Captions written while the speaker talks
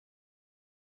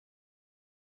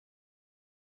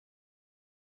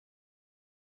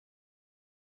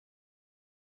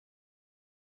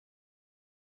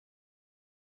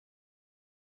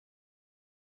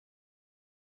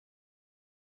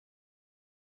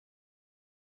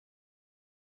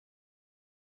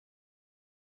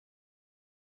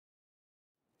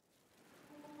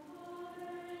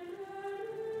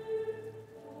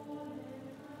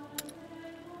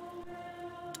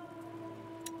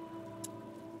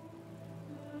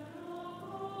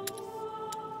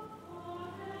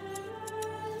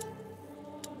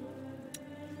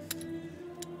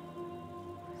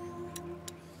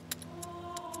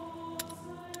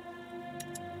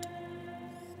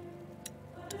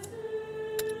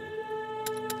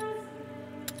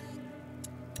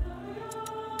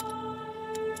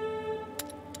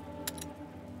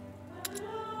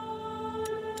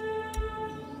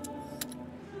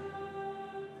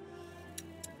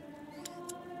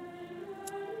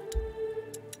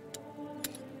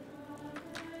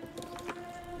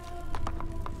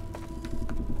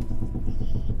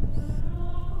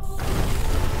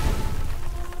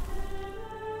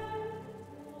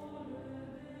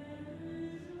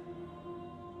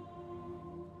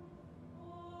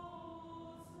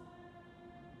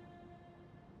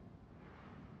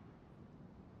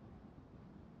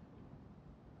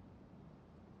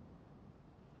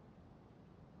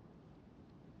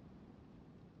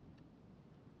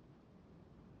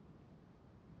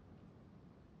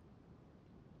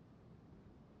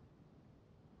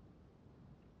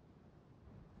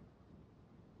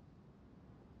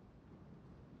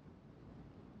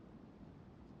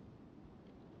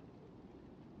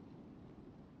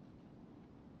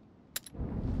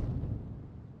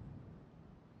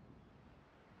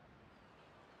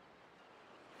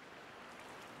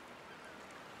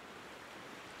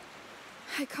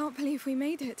I can't believe we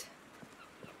made it.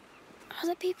 Are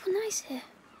the people nice here?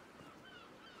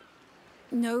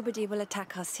 Nobody will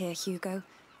attack us here, Hugo.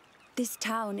 This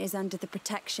town is under the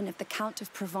protection of the Count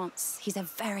of Provence. He's a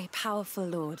very powerful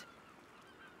lord.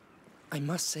 I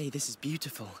must say this is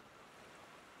beautiful.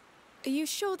 Are you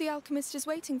sure the alchemist is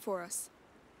waiting for us?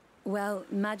 Well,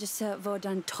 Magister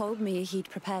Vaudin told me he'd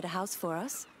prepared a house for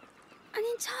us. An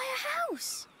entire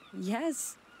house?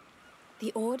 Yes.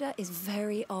 The Order is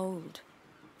very old.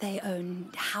 They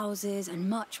own houses and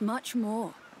much, much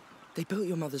more. They built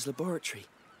your mother's laboratory,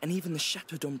 and even the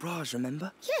Chateau d'Ombrage,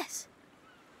 remember? Yes.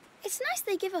 It's nice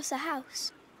they give us a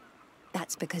house.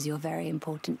 That's because you're very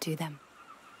important to them.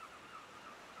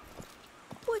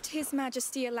 Would His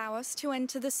Majesty allow us to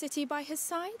enter the city by his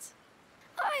side?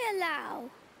 I allow.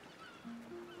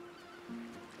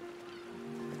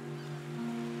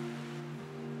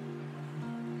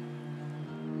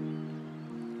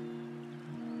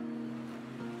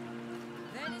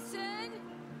 Venison,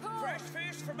 Fresh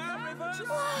fish from our rivers.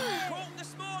 Whoa. Caught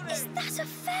this morning. Is that a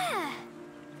fair?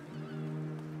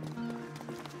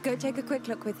 Go take a quick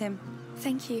look with him.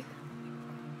 Thank you.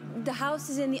 The house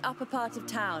is in the upper part of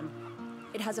town.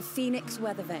 It has a phoenix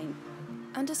weather vane.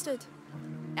 Understood.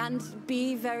 And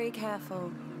be very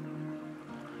careful.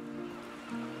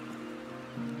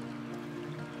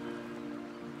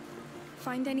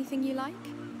 Find anything you like?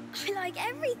 I like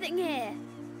everything here.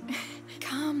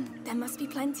 Come, there must be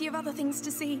plenty of other things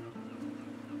to see.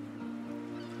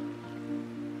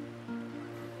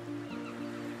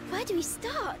 Where do we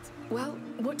start? Well,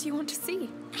 what do you want to see?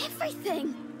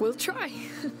 Everything. We'll try.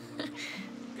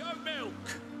 Goat milk.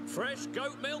 Fresh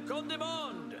goat milk on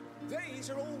demand. These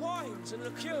are all wines and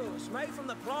liqueurs made from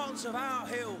the plants of our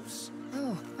hills.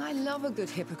 Oh, I love a good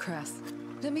hippocras.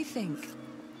 Let me think.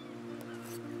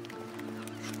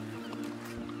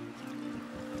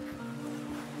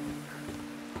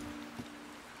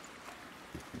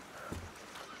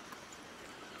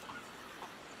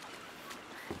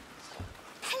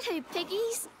 Hello,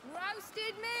 piggies.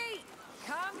 Roasted meat!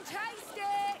 Come taste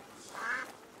it!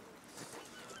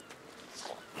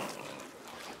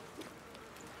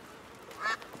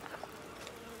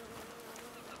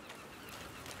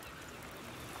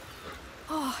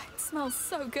 Oh, it smells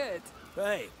so good.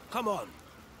 Hey, come on.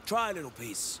 Try a little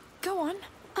piece. Go on.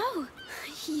 Oh,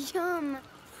 yum.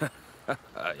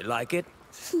 You like it?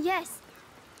 Yes,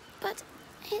 but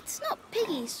it's not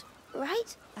piggies,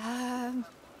 right?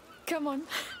 Come on.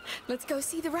 Let's go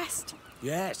see the rest.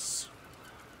 Yes.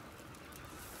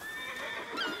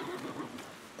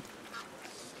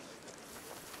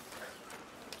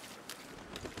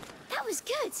 That was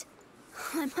good.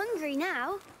 I'm hungry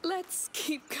now. Let's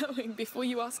keep going before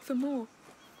you ask for more.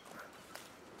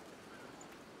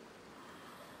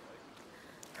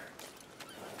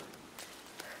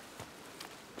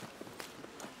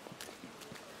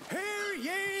 Hear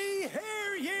ye,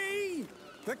 hear ye!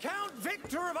 The Count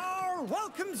Victor of Arles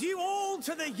welcomes you all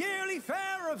to the yearly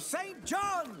fair of St.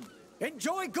 John.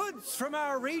 Enjoy goods from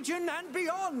our region and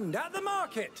beyond at the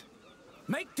market.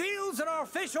 Make deals at our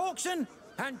fish auction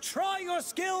and try your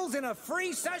skills in a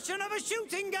free session of a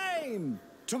shooting game.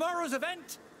 Tomorrow's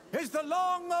event is the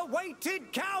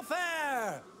long-awaited cow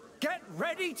fair. Get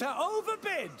ready to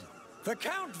overbid. The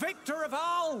Count Victor of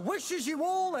Arles wishes you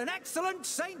all an excellent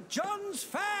St. John's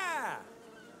fair.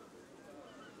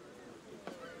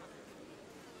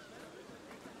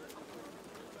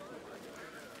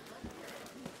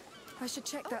 I should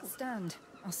check that stand.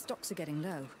 Our stocks are getting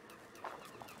low.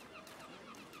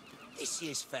 This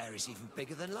year's fair is even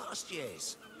bigger than last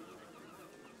year's.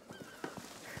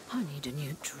 I need a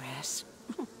new dress.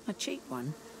 A cheap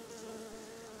one.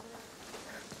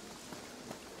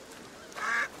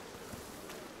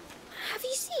 Have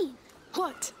you seen?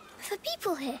 What? The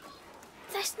people here.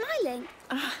 They're smiling.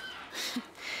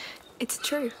 It's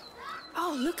true.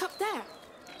 Oh, look up there.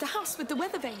 The house with the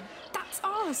weather vane. That's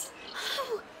ours.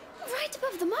 Oh, right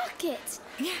above the market.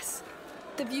 Yes.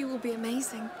 The view will be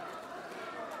amazing.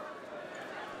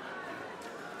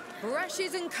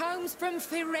 Brushes and combs from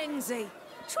Firenze.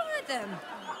 Try them.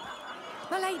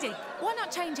 My lady, why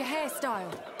not change your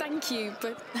hairstyle? Thank you,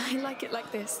 but I like it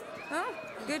like this. Oh,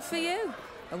 good for you.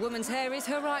 A woman's hair is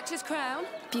her righteous crown.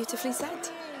 Beautifully said.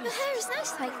 Your hair is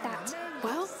nice like that.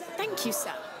 Well, thank you,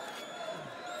 sir.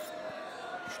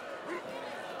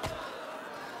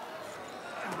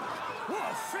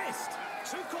 What a fist!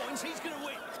 2 coins, he's gonna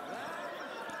win.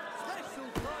 Special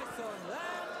price on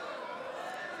that.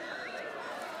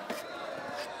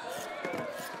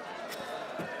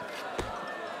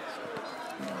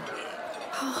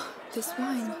 Oh, this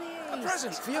wine. A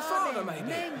present for your father,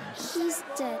 maybe? He's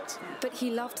dead. But he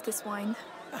loved this wine.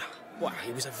 Well,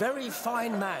 he was a very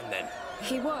fine man then.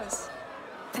 He was.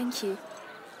 Thank you.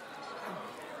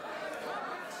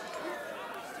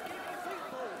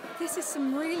 This is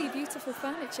some really beautiful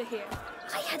furniture here.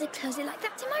 I had a closet like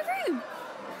that in my room.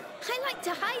 I like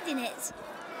to hide in it.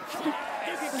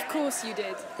 Of course you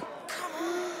did.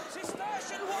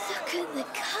 Look at the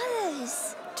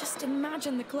colours. Just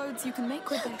imagine the clothes you can make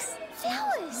with this.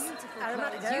 Flowers.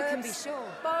 You can be sure.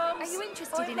 Are you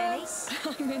interested in any?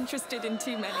 I'm interested in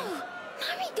too many. Oh,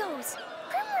 marigolds.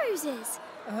 Primroses.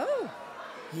 Oh,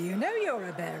 you know your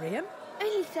herbarium.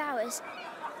 Only flowers.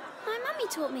 My mummy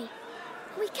taught me.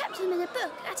 We kept them in a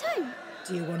book at home.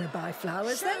 Do you want to buy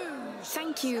flowers then?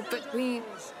 Thank you, but we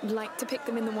like to pick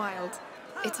them in the wild.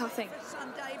 It's our thing.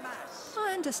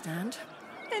 I understand.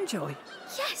 Enjoy.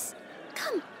 Yes.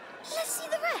 Come, let's see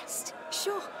the rest.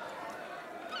 Sure.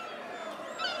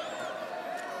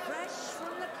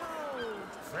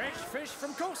 Fresh fish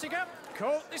from Corsica,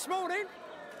 caught this morning.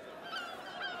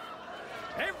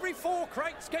 Every 4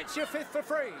 crates gets your 5th for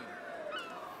free.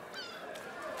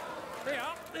 Here,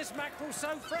 this mackerel's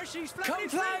so fresh he's floating. Come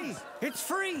play! It's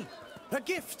free! A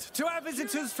gift to our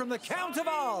visitors from the Count of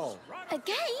Arles. A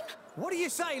game? What do you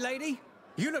say, lady?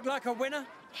 You look like a winner.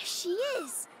 She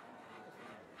is.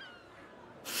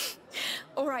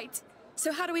 All right.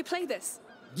 So how do we play this?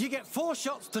 You get 4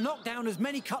 shots to knock down as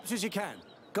many cups as you can.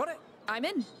 Got it? I'm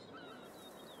in.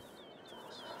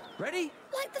 Ready?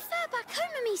 Like the fair back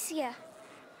home, Amicia.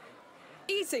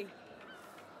 Easy.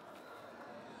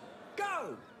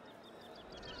 Go!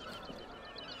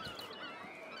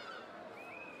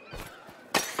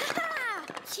 Ha!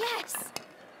 Yes.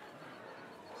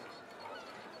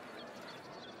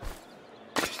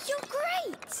 You're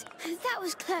great. That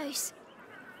was close.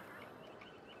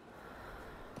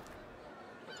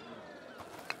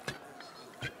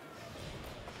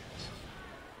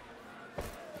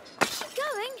 Keep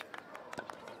going.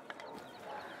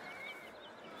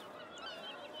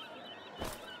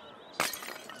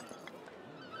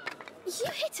 You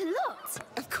hit a lot.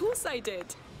 Of course I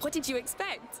did. What did you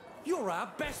expect? You're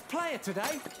our best player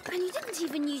today. And you didn't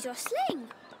even use your sling.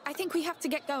 I think we have to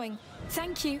get going.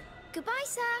 Thank you. Goodbye,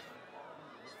 sir.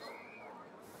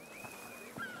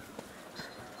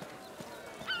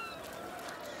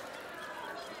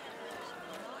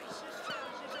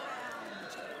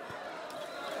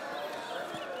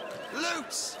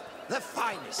 Lutes! The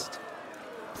finest.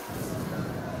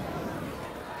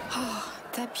 Oh,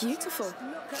 they're beautiful.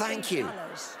 Thank you.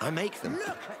 I make them.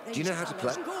 Do you know how to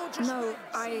play? No,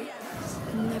 I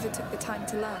never took the time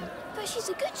to learn. But she's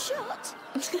a good shot.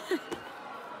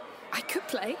 I could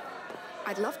play.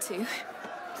 I'd love to.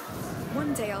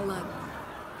 One day I'll learn.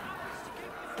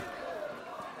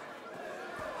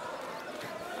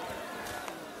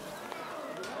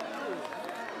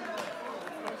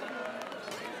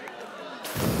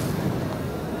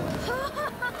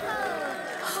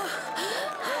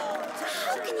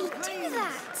 How can he do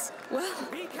that? Well,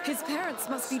 his parents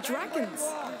must be dragons.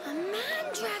 A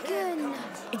man-dragon.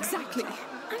 Exactly.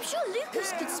 I'm sure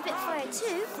Lucas could spit fire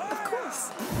too. Of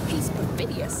course. He's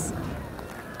perfidious.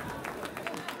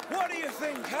 What do you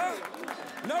think, huh?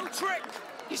 No trick?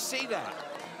 You see that?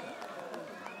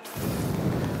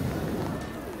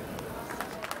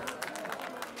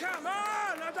 Come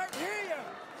on, I don't hear you.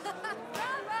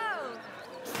 Bravo!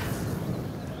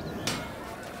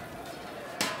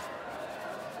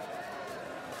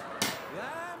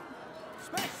 Lamb.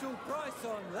 Special price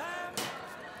on lamb.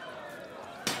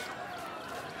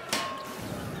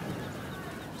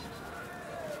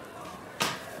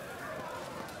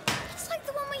 It's like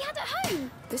the one we had at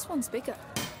home. This one's bigger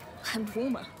and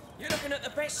warmer. You're looking at the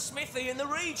best smithy in the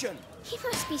region. He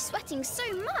must be sweating so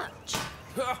much.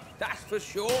 That's for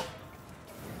sure.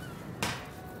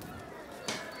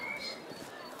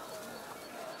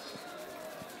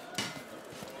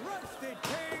 Roasted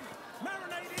pig,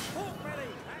 marinated pork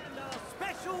belly, and our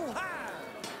special ham.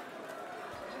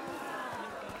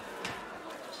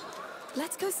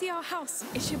 Let's go see our house.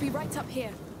 It should be right up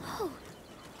here. Oh,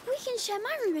 we can share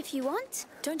my room if you want.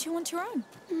 Don't you want your own?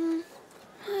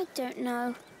 I don't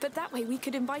know. But that way we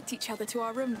could invite each other to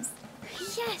our rooms.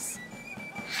 Yes.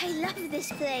 I love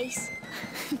this place.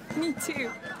 Me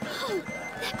too. Oh,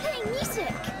 they're playing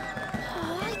music.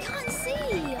 Oh, I can't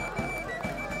see.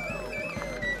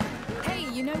 Hey,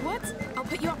 you know what? I'll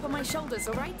put you up on my shoulders,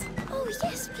 all right? Oh,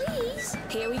 yes, please.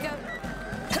 Here we go.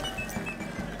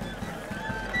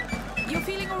 You're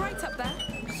feeling all right up there?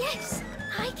 Yes,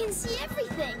 I can see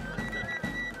everything.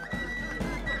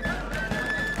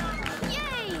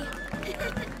 Yay!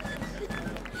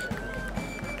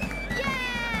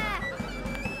 Yeah!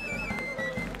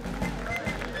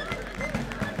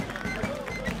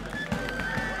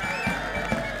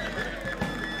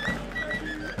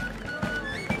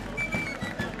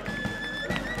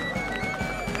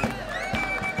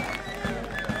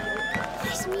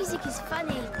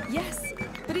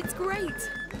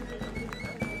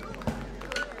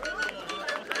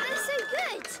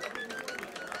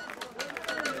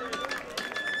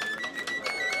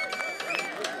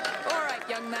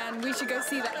 man, we should go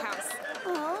see that house.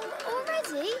 Oh,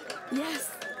 already?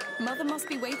 Yes. Mother must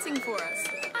be waiting for us.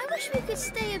 I wish we could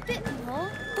stay a bit more.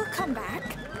 We'll come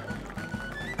back.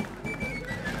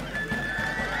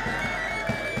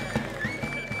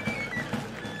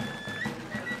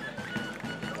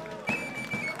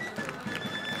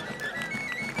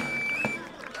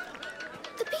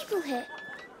 The people here,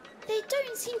 they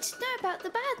don't seem to know about the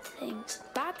bad things.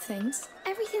 Bad things?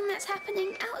 Everything that's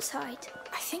happening outside.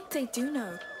 I think they do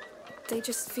know. They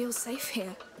just feel safe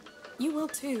here. You will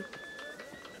too.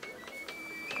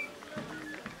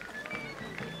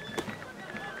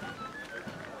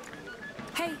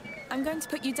 Hey, I'm going to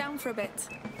put you down for a bit.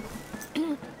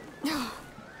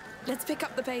 Let's pick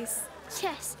up the pace.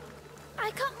 Yes.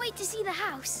 I can't wait to see the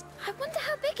house. I wonder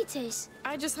how big it is.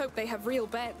 I just hope they have real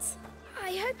beds.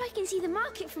 I hope I can see the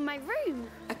market from my room.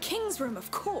 A king's room, of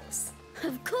course.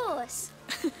 Of course.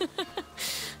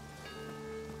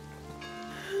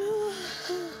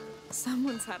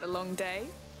 Someone's had a long day.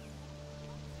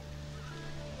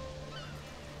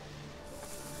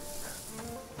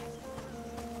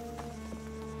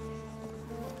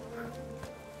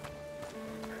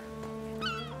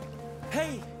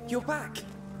 Hey, you're back.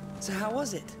 So how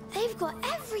was it? They've got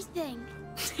everything.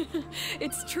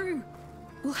 It's true.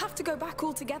 We'll have to go back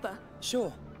all together.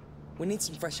 Sure. We need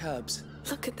some fresh herbs.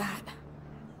 Look at that.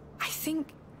 I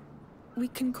think we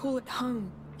can call it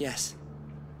home. Yes.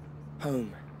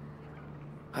 Home.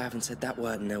 I haven't said that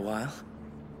word in a while.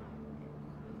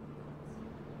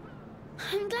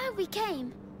 I'm glad we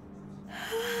came.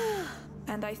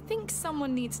 And I think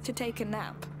someone needs to take a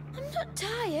nap. I'm not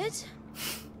tired.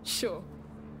 Sure.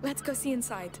 Let's go see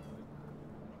inside.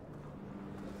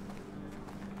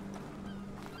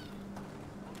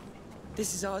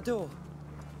 This is our door.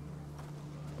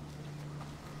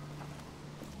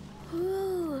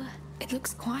 Ooh. It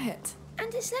looks quiet.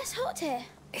 And it's less hot here.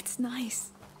 It's nice.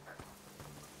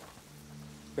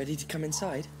 Ready to come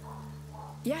inside?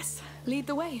 Yes, lead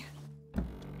the way.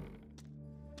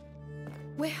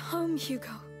 We're home,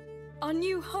 Hugo. Our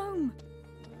new home.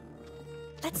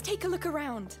 Let's take a look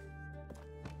around.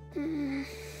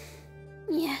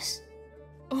 Yes.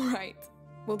 All right,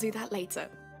 we'll do that later.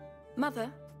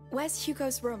 Mother, where's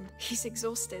Hugo's room? He's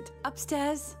exhausted.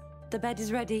 Upstairs. The bed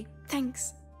is ready.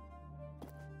 Thanks.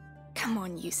 Come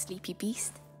on, you sleepy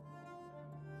beast.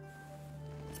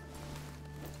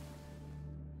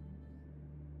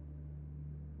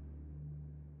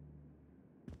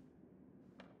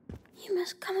 You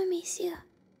must come, Amicia.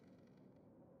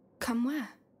 Come where?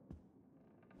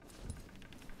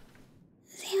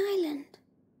 The island.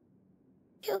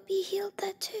 You'll be healed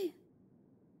there too.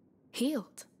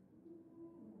 Healed?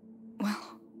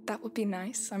 Well, that would be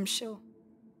nice, I'm sure.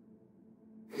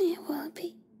 It will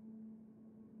be.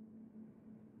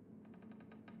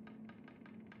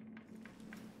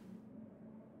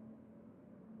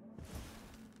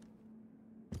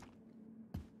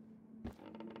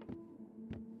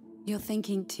 You're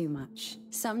thinking too much.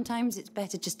 Sometimes it's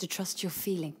better just to trust your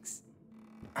feelings.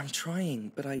 I'm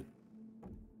trying, but I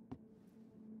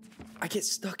get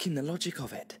stuck in the logic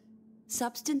of it.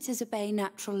 Substances obey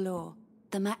natural law.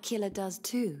 The macula does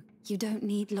too. You don't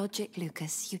need logic,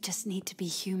 Lucas. You just need to be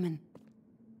human.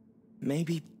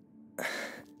 Maybe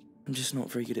I'm just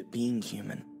not very good at being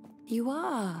human. You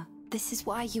are. This is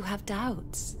why you have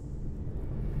doubts.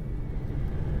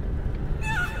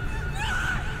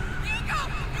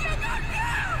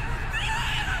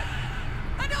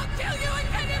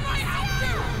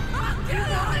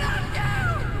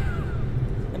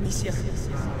 Amicia!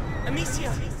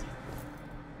 Amicia!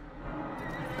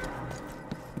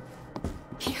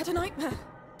 He had a nightmare.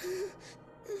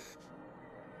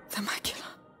 The macula.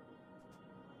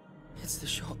 It's the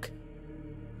shock.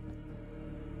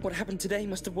 What happened today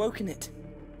must have woken it.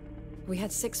 We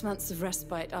had 6 months of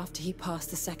respite after he passed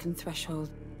the second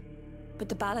threshold. But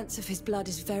the balance of his blood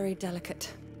is very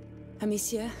delicate.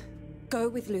 Amicia, go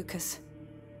with Lucas.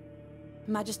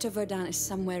 Magister Verdun is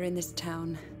somewhere in this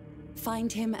town.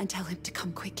 Find him and tell him to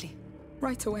come quickly.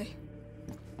 Right away.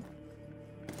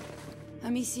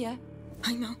 Amicia?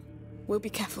 I know. We'll be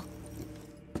careful.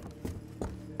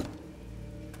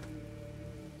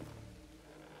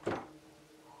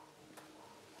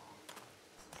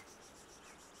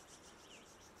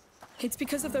 It's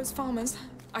because of those farmers.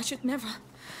 I should never...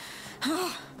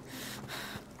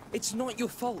 It's not your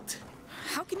fault.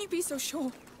 How can you be so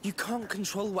sure? You can't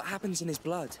control what happens in his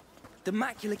blood. The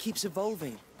macula keeps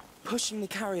evolving, pushing the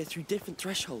carrier through different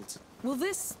thresholds. Will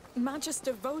this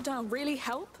Magister Verdun really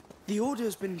help? The Order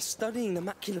has been studying the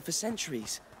macula for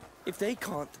centuries. If they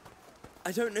can't,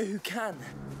 I don't know who can.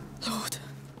 Lord,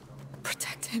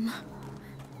 protect him.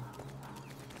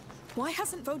 Why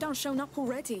hasn't Vaudin shown up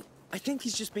already? I think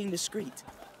he's just being discreet.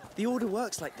 The Order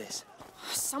works like this.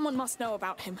 Someone must know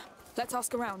about him. Let's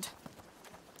ask around.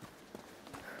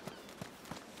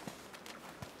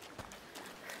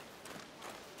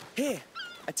 Here,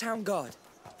 a town guard.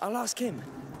 I'll ask him.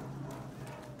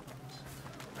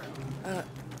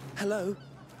 Hello?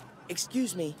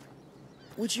 Excuse me.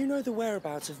 Would you know the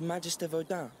whereabouts of Magister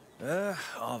Vaudin?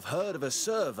 I've heard of a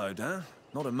Sir Vaudin,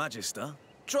 not a Magister.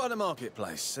 Try the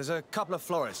marketplace. There's a couple of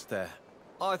florists there.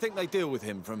 I think they deal with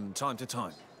him from time to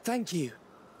time. Thank you.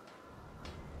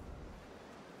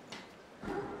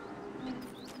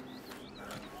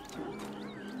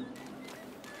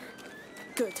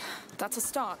 Good. That's a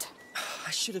start.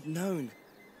 I should have known.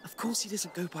 Of course he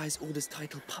doesn't go by his Order's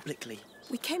title publicly.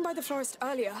 We came by the florist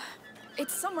earlier.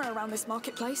 It's somewhere around this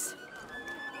marketplace.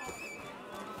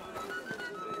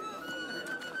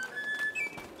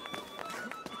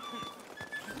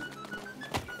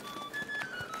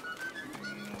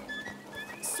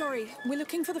 Sorry, we're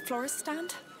looking for the florist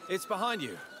stand? It's behind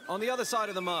you, on the other side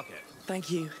of the market.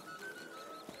 Thank you.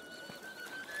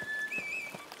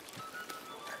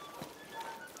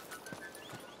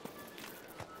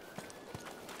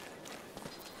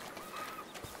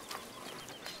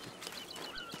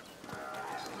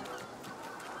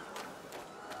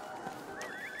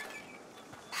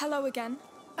 Hello again.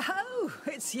 Oh,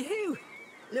 it's you.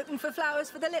 Looking for flowers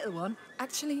for the little one?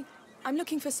 Actually, I'm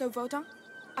looking for Sir Vaudin.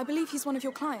 I believe he's one of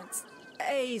your clients.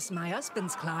 He's my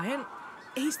husband's client.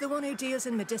 He's the one who deals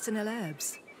in medicinal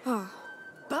herbs. Oh.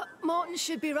 But Morton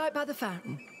should be right by the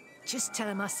fountain. Just tell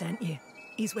him I sent you.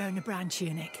 He's wearing a brown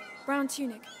tunic. Brown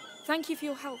tunic. Thank you for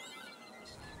your help.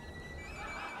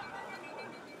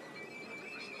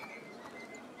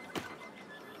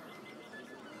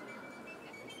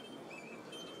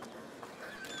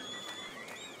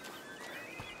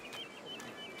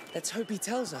 Let's hope he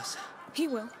tells us. He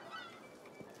will.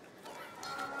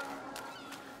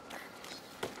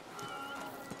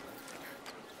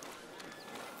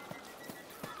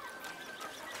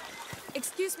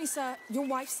 Excuse me, sir. Your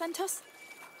wife sent us?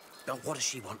 Oh, what does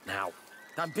she want now?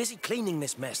 I'm busy cleaning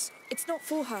this mess. It's not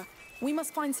for her. We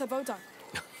must find Sir Vaudin.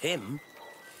 Him?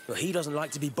 Well, he doesn't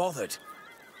like to be bothered.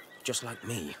 Just like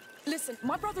me. Listen,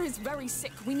 my brother is very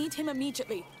sick. We need him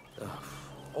immediately.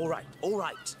 All right, all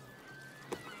right.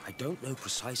 I don't know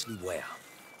precisely where,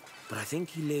 but I think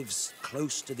he lives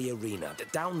close to the arena,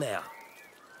 down there.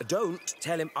 Don't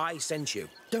tell him I sent you.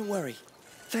 Don't worry.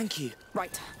 Thank you.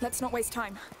 Right, let's not waste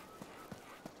time.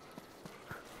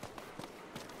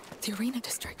 The arena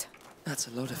district. That's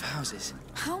a lot of houses.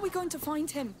 How are we going to find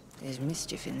him? There's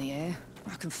mischief in the air.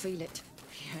 I can feel it.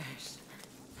 Yes.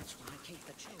 That's why I keep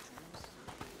the children.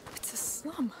 It's a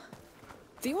slum.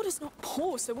 The Order's not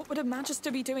poor, so what would a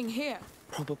Magister be doing here?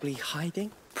 Probably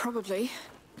hiding? Probably.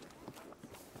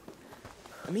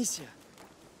 Amicia,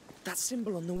 that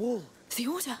symbol on the wall. The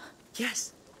Order?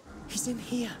 Yes, he's in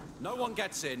here. No one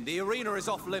gets in. The arena is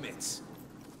off limits.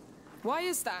 Why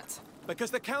is that?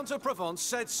 Because the Count of Provence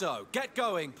said so. Get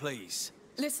going, please.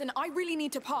 Listen, I really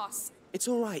need to pass. It's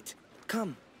all right.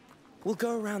 Come. We'll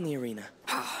go around the arena.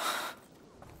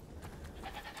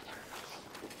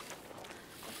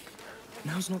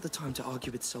 Now's not the time to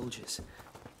argue with soldiers.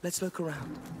 Let's look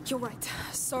around. You're right.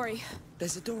 Sorry.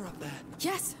 There's a door up there.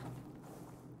 Yes.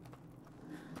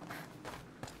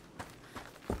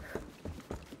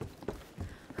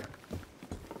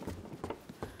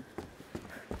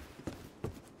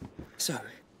 So,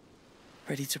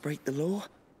 ready to break the law?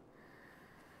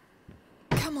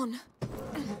 Come on.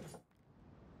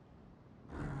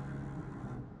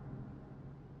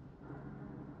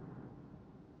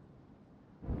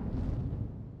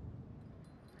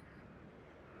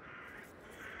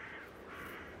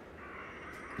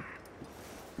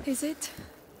 Is it?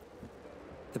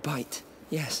 The bite,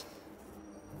 yes.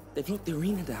 They've locked the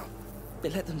arena down. They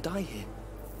let them die here.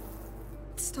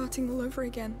 It's starting all over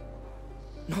again.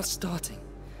 Not starting.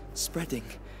 Spreading.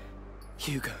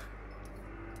 Hugo.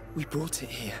 We brought it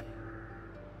here.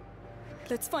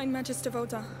 Let's find Magister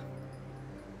Vaudin.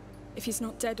 If he's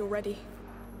not dead already.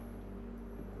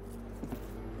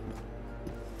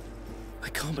 I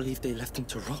can't believe they left him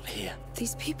to rot here.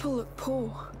 These people look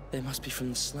poor. They must be from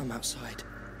the slum outside.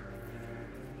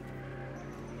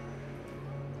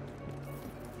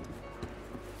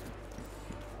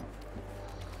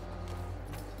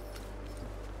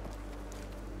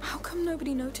 How come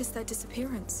nobody noticed their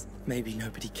disappearance? Maybe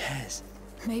nobody cares.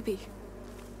 Maybe.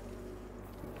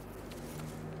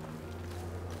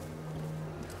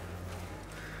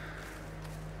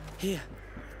 Here,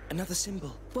 another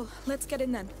symbol. Well, let's get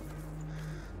in then.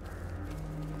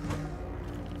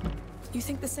 You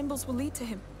think the symbols will lead to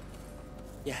him?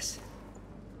 Yes.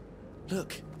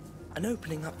 Look, an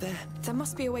opening up there. There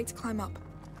must be a way to climb up.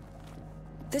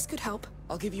 This could help.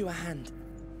 I'll give you a hand.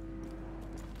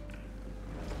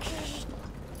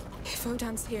 If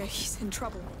Odin's here, he's in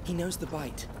trouble. He knows the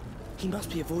bite. He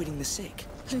must be avoiding the sick.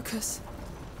 Lucas,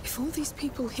 if all these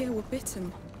people here were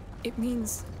bitten, it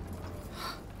means...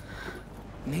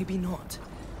 Maybe not.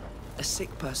 A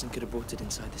sick person could have brought it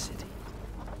inside the city.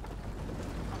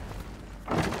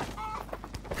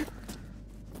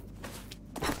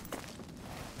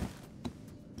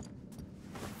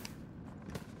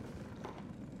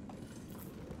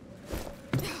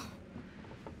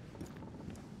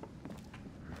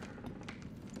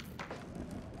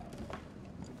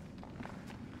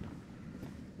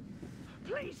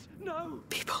 Please, no!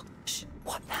 People, shh.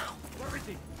 What now? Where is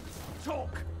he?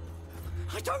 Talk!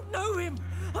 I don't know him!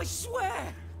 I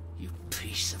swear! You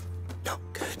piece of... Not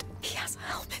good. He has a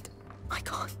helmet. I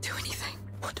can't do anything.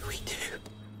 What do we do?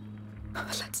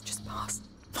 Let's just pass.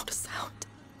 Not a sound.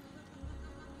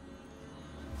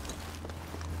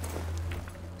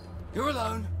 You're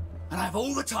alone, and I have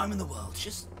all the time in the world.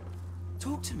 Just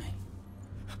talk to me.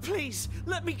 Please,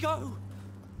 let me go!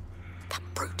 That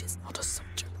brute is not a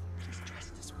soldier. He's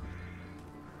dressed as one.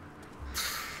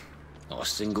 Not a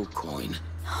single coin.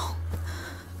 No.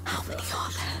 How many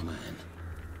are there? Man,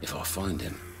 if I find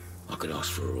him, I could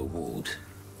ask for a reward.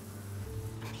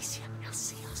 Amicia, he'll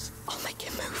see us. I'll make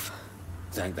him move.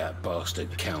 Thank that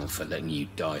bastard Count for letting you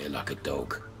die like a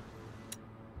dog.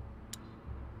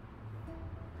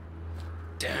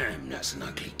 Damn, that's an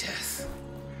ugly death.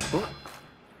 What?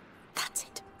 That's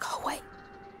it. Go away.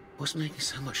 What's making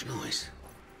so much noise?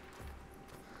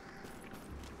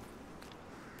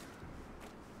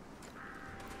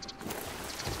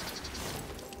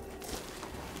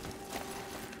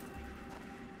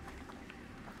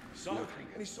 So,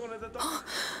 any sign of the doctor?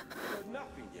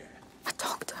 Nothing yet. A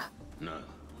doctor? No.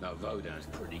 No, Vodin's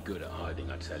pretty good at hiding,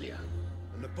 I tell ya.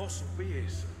 And the boss will be here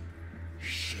soon.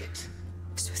 Shit.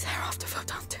 So they're after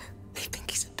Vodin too. They think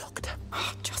he's a doctor.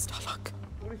 Oh, just our luck.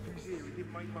 What if he's here? He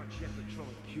didn't make much effort to try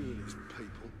and cure these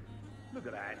people. Look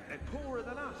at that. They're poorer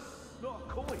than us. Not a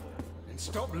coin. Then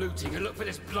stop looting and look for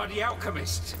this bloody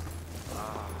alchemist.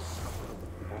 Ah, someone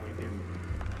will find him.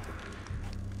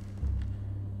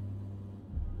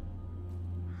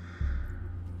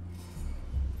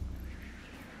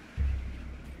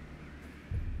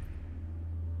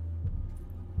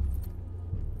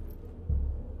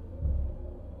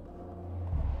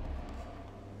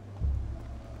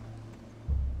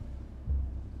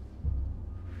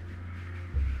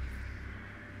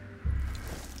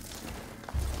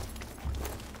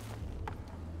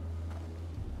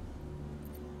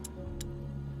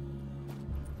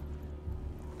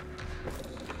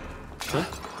 Huh? I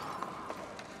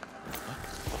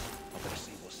better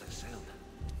see what's that sound.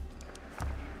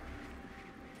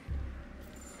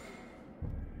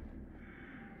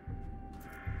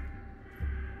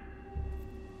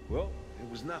 Well, it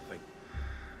was nothing.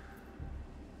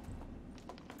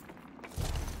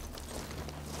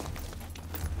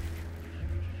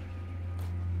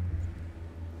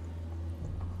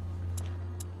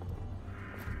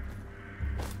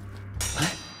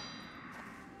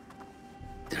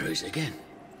 There he is again.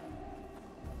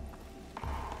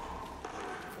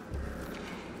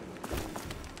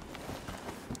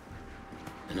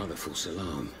 Another false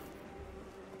alarm.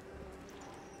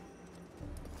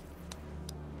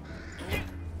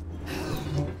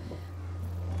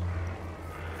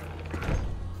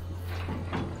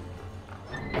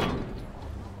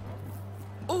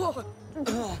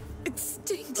 Oh, it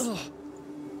stinks. Oh,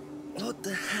 what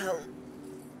the hell?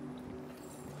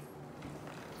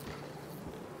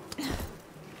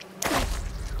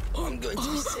 I'm going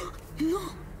to be sick.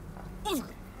 No.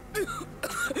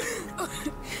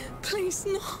 Please,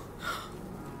 no.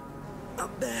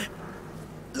 Up there.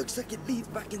 Looks like it leads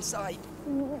back inside.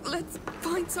 Let's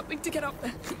find something to get up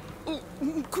there. Oh,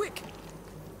 quick.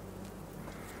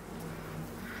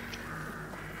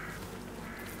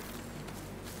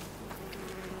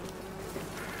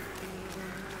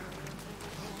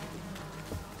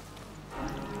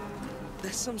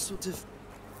 There's some sort of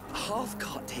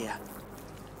half-cart here.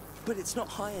 But it's not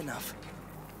high enough.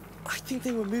 I think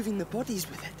they were moving the bodies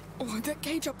with it. Oh, that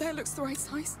cage up there looks the right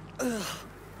size. Ugh.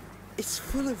 It's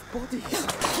full of bodies.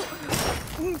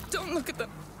 Don't look at them.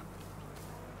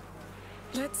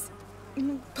 Let's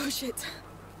push it.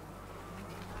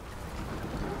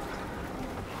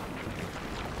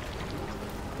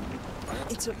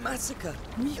 It's a massacre.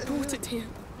 We brought it here.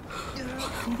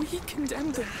 We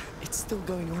condemned it. It's still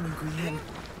going on in Requiem.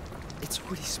 It's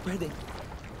already spreading.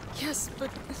 Yes, but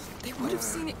they would have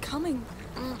seen it coming.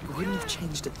 It wouldn't have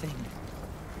changed a thing.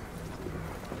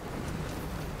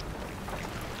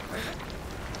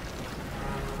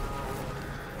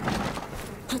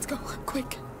 Let's go,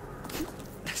 quick.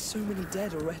 There's so many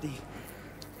dead already.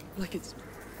 Like it's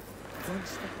one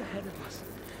step ahead of us.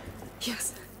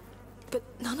 Yes, but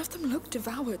none of them look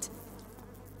devoured.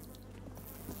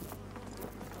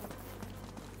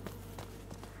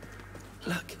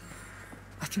 Look,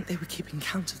 I think they were keeping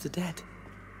count of the dead.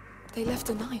 They left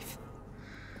a knife.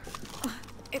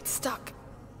 It's stuck.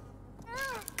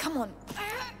 Come on.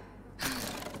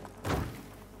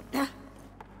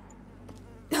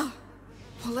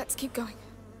 Well, let's keep going.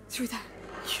 Through there.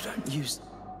 You don't use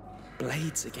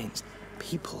blades against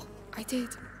people. I did.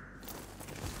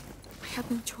 I had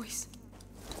no choice.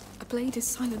 A blade is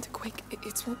silent and quick.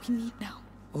 It's what we need now.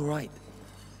 All right.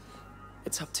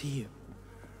 It's up to you.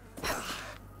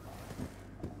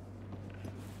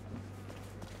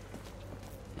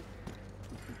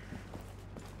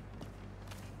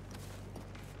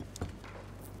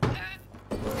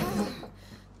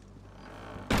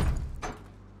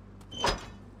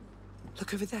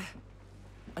 Look over there.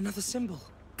 Another symbol.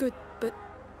 Good, but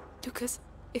Lucas,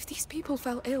 if these people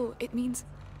fell ill, it means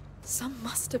some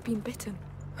must have been bitten.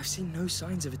 I've seen no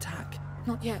signs of attack.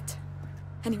 Not yet.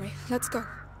 Anyway, let's go.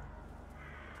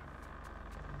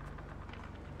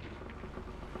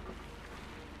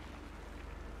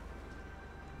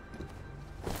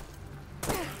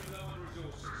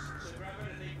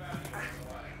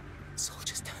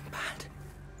 Soldiers turned bad.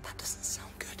 That doesn't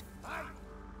sound good. Hey!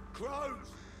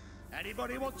 Crows!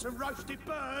 Anybody wants a roasted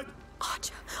bird?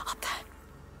 Archer, up there.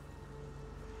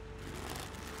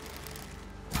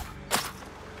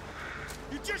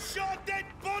 You just shot a dead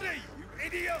body, you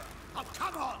idiot! Oh,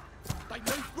 come on! They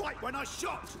moved right when I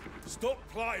shot! Stop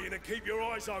playing and keep your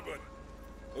eyes open.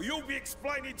 Or you'll be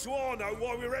explaining to Arno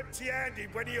why we're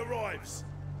empty-handed when he arrives.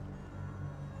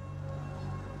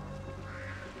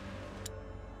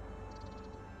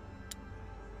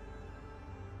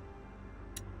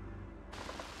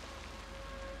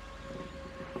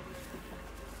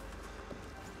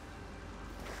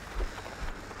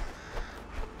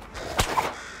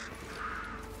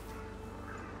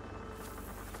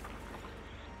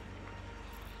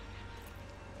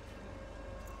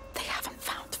 They haven't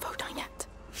found Vodun yet.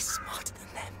 He's smarter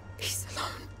than them. He's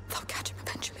alone. They'll catch him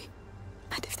eventually.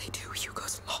 And if they do,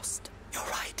 Hugo's lost. You're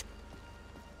right.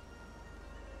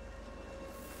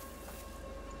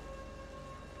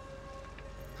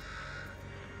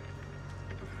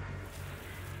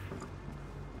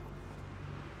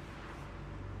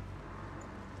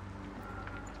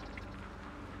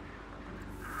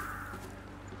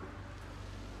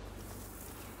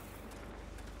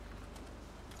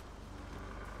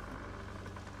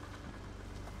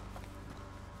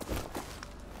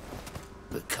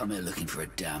 But come here looking for a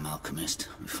damn alchemist,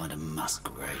 we find a mass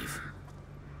grave.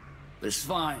 But it's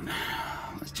fine.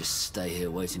 Let's just stay here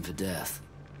waiting for death.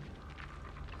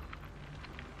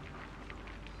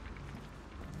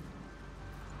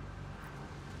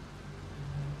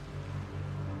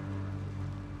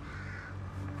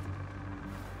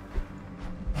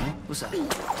 What's that? Be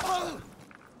careful.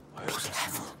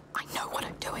 I know what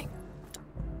I'm doing.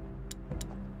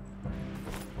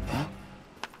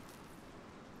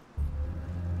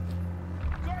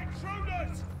 Got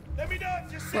intruders! Let me know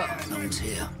if you see Well, anything. no one's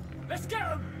here. Let's get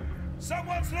them!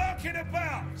 Someone's lurking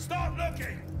about! Start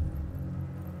looking!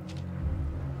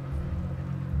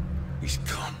 He's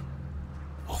gone.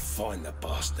 I'll find the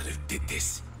bastard who did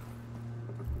this.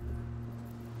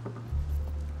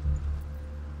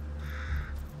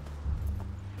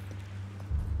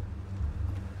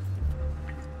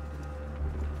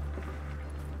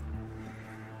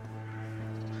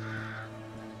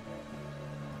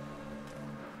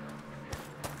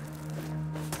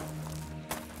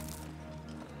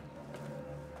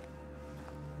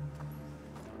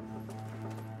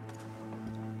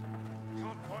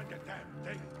 Can't find a damn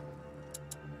thing.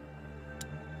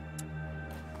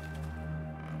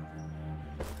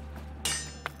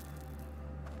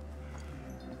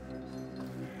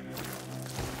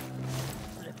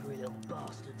 Slippery little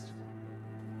bastards.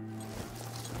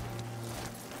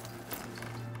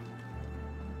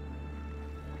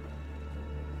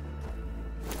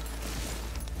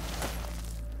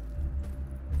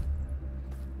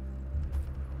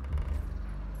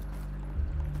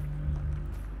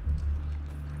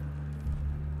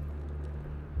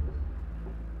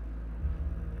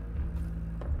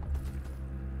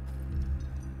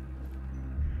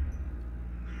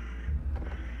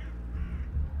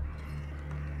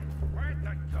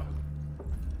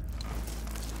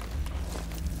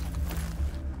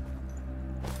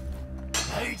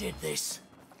 We did this.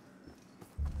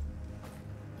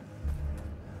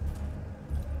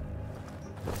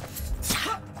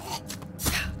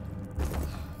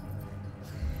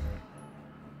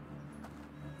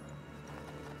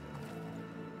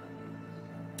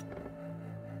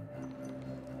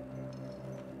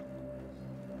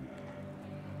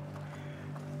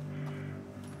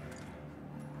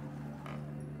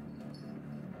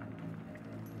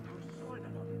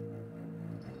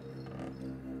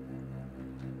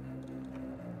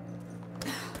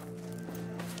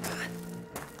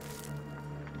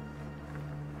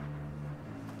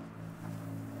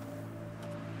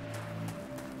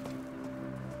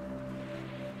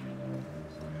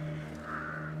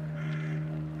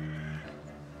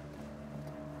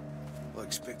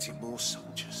 I expected more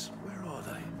soldiers. Where are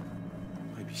they?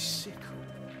 Maybe sick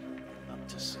or up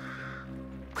to something.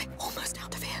 We're almost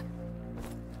out of here.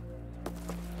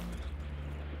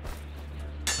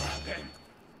 Then,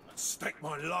 I'd stake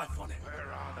my life on it.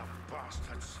 Where are the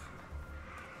bastards?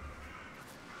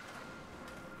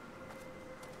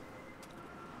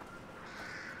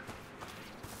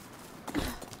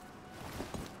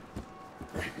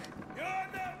 You're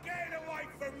not getting away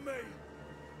from me!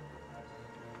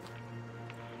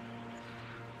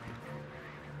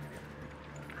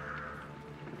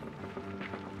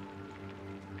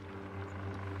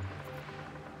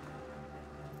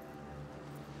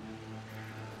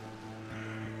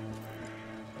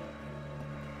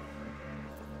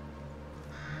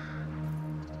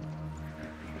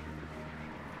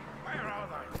 Where are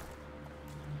they?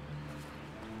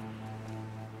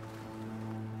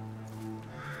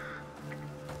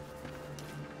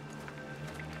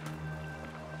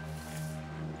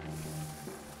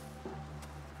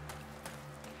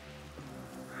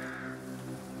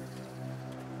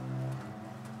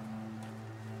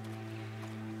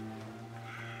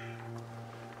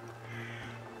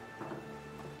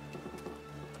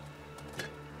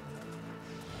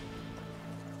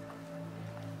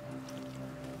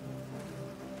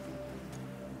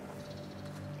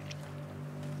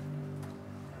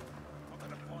 I'm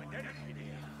gonna find anything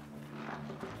here.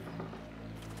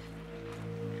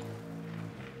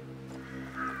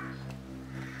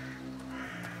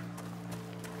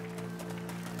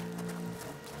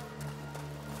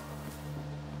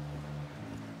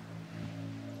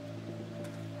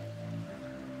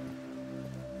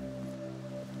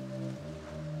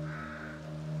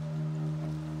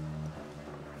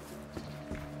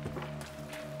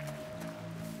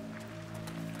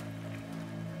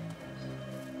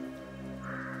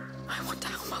 I wonder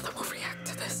how Mother will react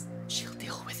to this. She'll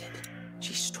deal with it.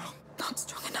 She's strong. Not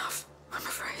strong enough, I'm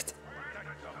afraid.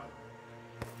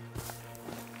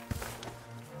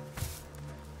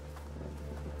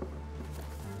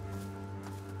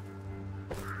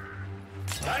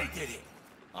 They did it,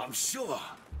 I'm sure.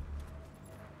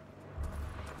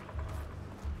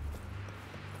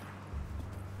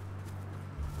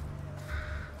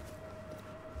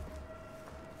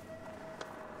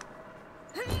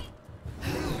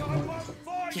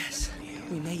 Yes,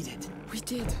 we made it. We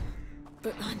did.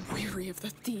 But I'm weary of the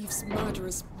thieves,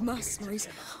 murderers, mercenaries,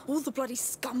 all the bloody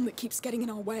scum that keeps getting in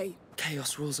our way.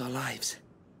 Chaos rules our lives.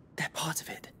 They're part of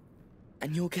it.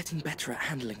 And you're getting better at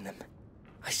handling them.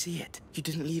 I see it. You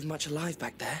didn't leave much alive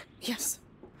back there. Yes.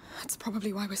 That's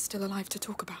probably why we're still alive to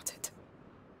talk about it.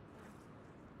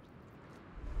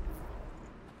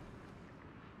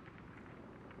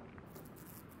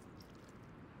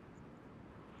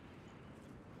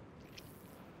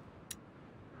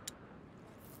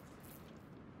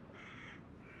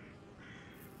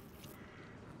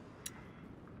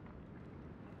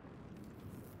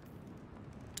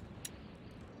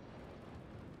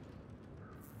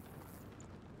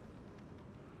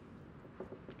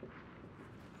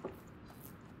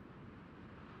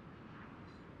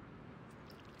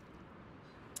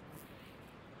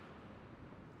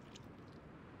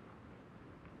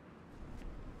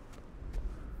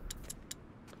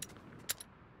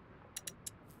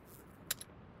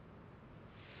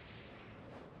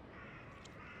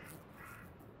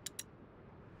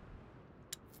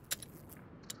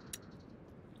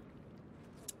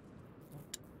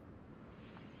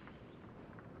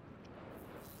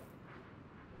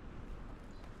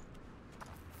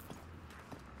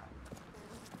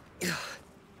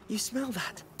 You smell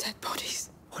that? Dead bodies.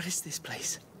 What is this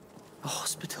place? A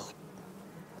hospital?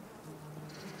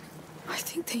 I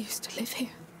think they used to live here.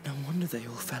 No wonder they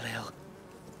all fell ill.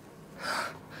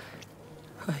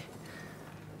 I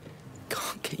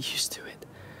can't get used to it.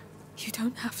 You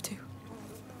don't have to.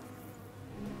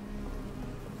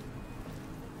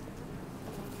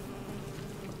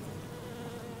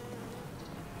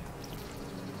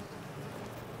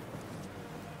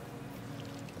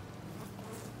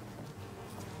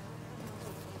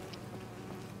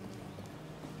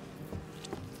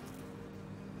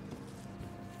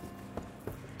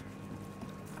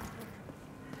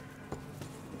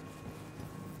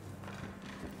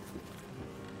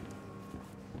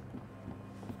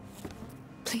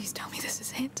 Please tell me this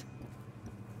is it.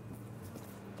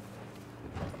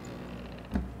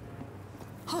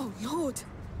 Oh, Lord.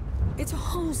 It's a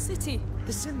whole city.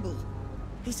 The symbol.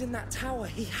 He's in that tower.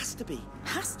 He has to be.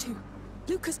 Has to.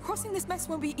 Lucas, crossing this mess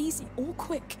won't be easy or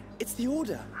quick. It's the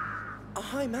Order. A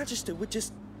High Magister would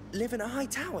just live in a high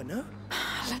tower, no?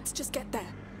 Let's just get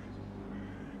there.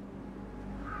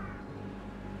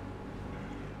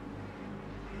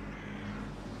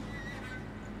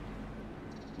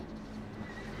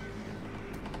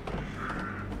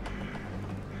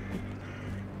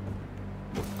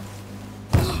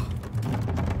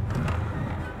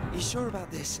 You sure about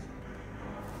this?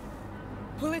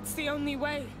 Well, it's the only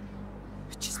way.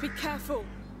 Just be careful.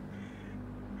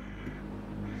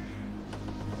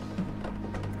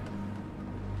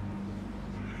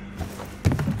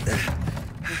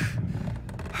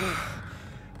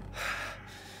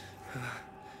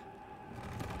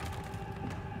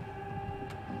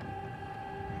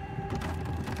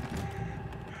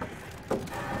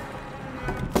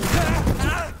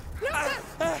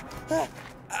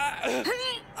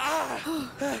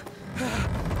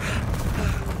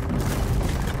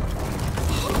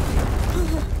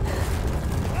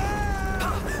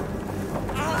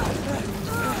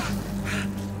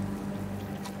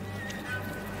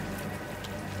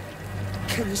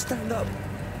 Can you stand up?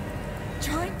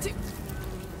 Trying to...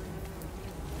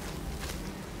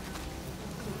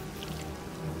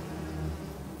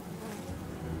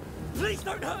 Please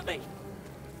don't hurt me!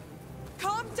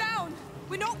 Calm down!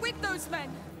 We're not with those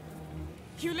men!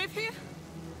 You live here?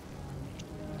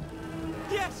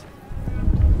 Yes!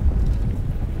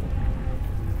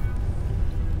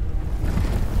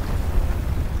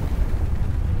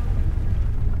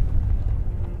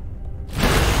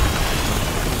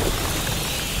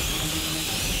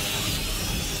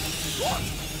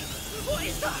 What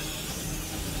is that?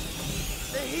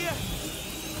 They're here!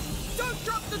 Don't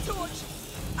drop the torch!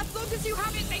 As long as you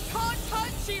have it, they can't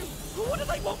hurt you! What do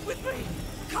they want with me?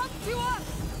 Come to us!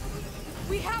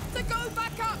 We have to go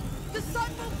back up! The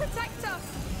sun will protect us!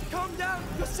 Calm down!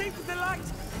 You're safe with the light!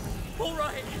 All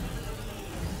right!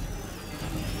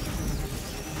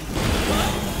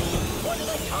 Where do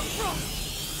they come from?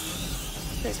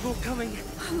 There's more coming.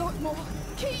 A lot more.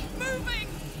 Keep moving!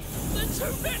 There's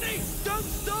too many! Don't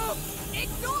stop!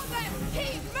 Ignore them!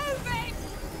 Keep moving!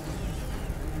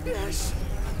 Yes!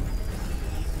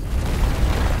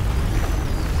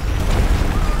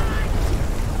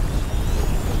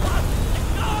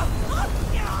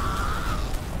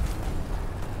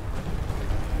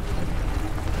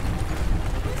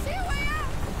 Is there a way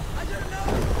out? I don't know!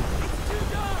 It's too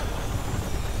dark!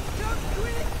 Come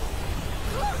quick!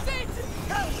 Close it!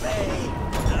 Help me!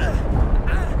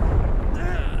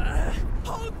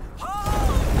 Hold!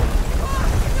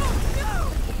 No!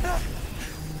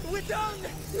 We're done!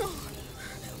 No!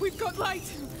 We've got light!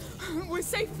 We're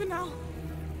safe for now.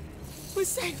 We're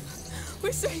safe.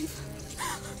 We're safe.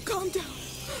 Calm down.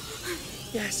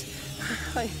 Yes,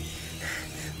 I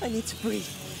need to breathe.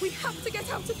 We have to get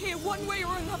out of here one way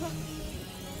or another.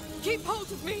 Keep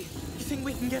hold of me. You think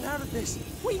we can get out of this?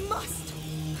 We must.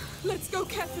 Let's go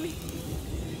carefully.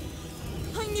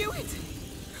 I knew it.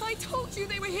 I told you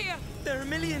they were here. There are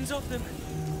millions of them.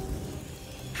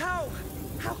 How?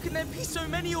 How can there be so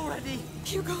many already?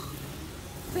 Hugo,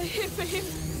 they're here for him.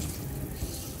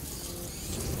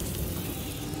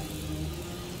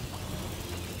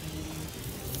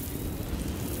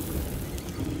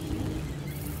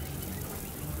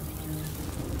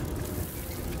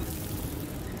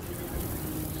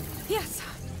 Yes,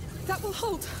 that will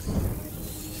hold.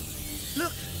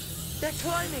 Look, they're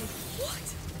climbing.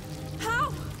 What?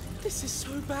 How? This is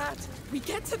so bad. We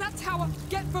get to that tower,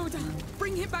 get Voda,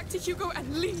 bring him back to Hugo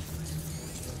and leave.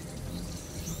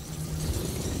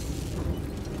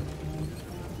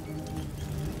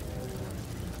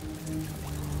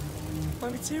 My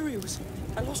materials.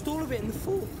 I lost all of it in the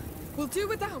fall. We'll do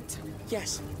without.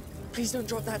 Yes. Please don't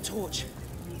drop that torch.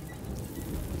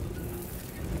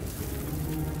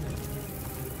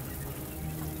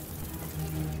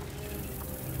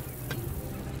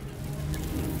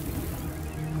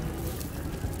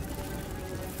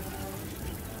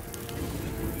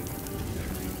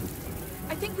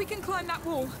 I think we can climb that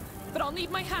wall, but I'll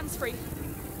need my hands free.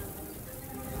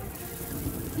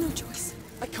 No choice.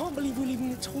 I can't believe we're leaving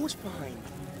the torch behind.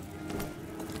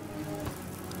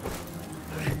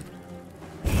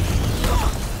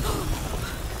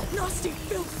 Nasty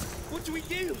filth! What do we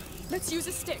do? Let's use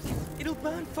a stick. It'll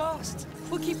burn fast.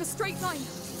 We'll keep a straight line.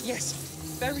 Yes,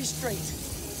 very straight.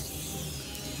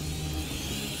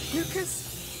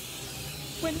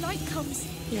 Lucas, when night comes...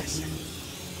 Yes.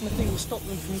 Nothing will stop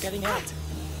them from getting out.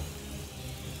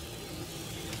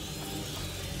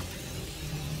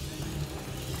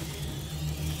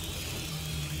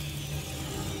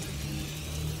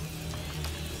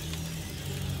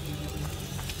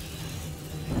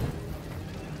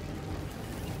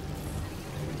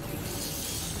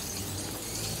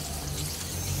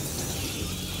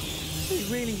 We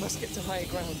really must get to higher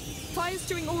ground. Fire's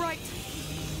doing all right.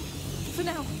 For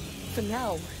now. For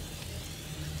now?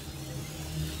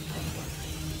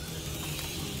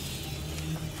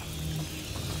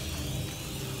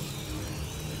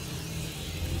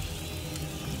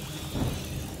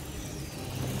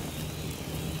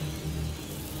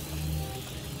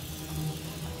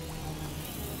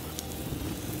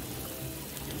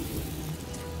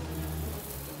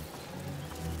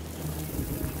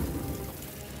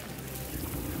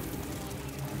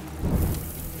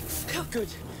 Good.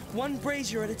 One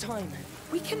brazier at a time.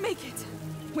 We can make it.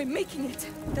 We're making it.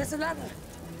 There's a ladder.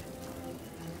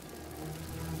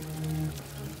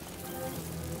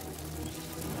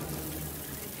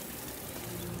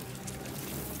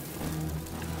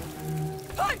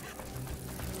 Hi!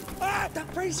 Ah,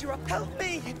 that brazier up. Help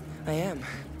me! I am.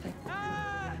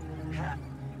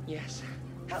 Yes.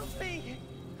 Help me!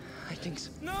 I think so.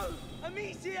 No!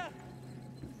 Amicia!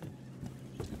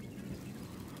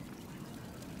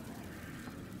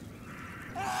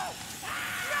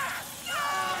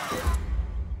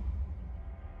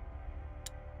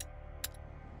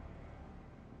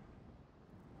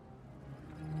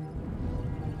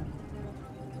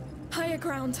 Higher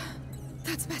ground.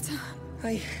 That's better.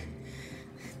 I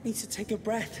need to take a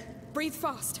breath. Breathe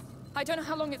fast. I don't know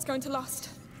how long it's going to last.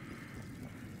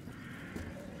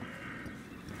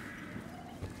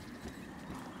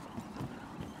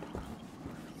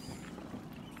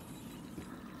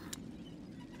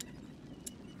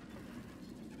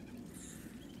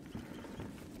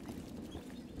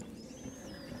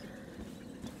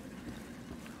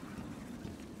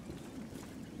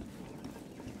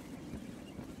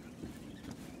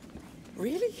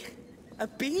 Really? A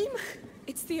beam?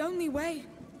 It's the only way.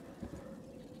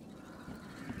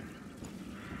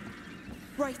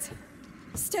 Right.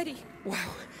 Steady. Wow.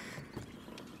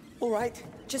 All right.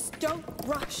 Just don't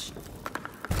rush.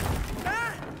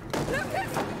 Ah!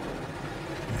 Lucas!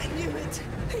 I knew it.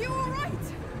 Are you all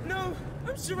right? No,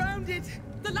 I'm surrounded.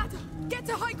 The ladder. Get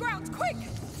to high ground, quick!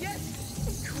 Yes.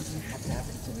 Of course it had to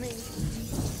happen to me.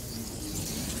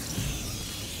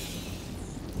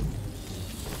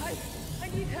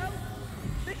 I need help.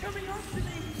 They're coming after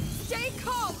me. Stay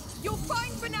calm. You're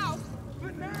fine for now.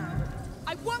 But now...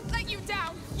 I won't let you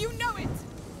down. You know it.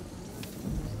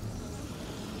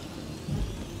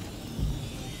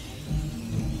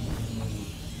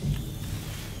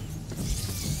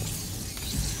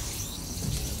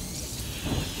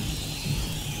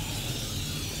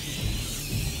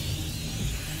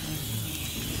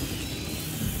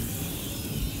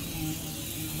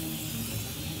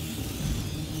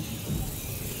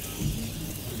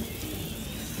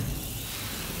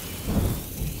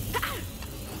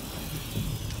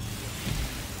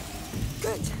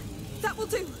 Good. That will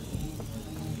do.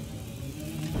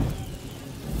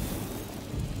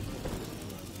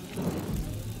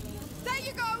 There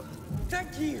you go.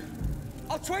 Thank you.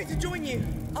 I'll try to join you.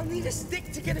 I'll need a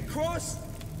stick to get across.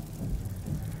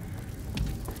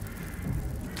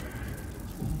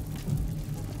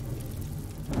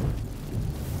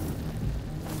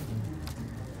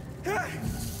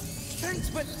 Thanks,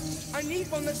 but I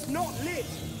need one that's not lit.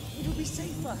 It'll be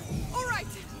safer. All right.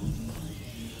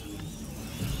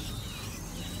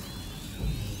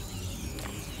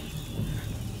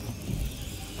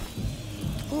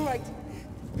 All right.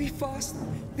 Be fast,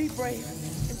 be brave,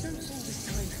 and don't fall this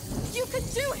time. You can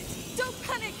do it. Don't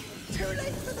panic. Too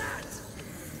late for that.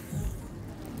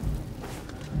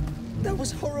 That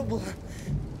was horrible.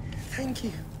 Thank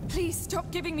you. Please stop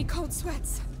giving me cold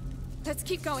sweats. Let's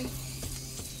keep going.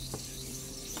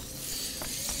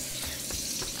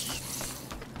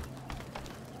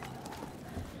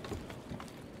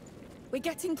 We're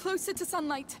getting closer to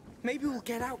sunlight. Maybe we'll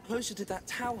get out closer to that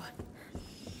tower.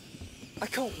 I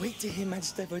can't wait to hear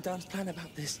Magister Vaudan's plan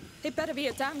about this. It better be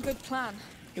a damn good plan.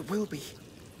 It will be.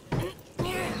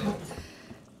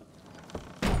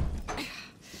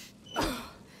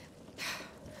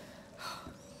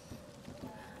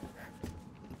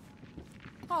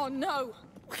 Oh no!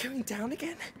 We're going down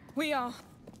again? We are.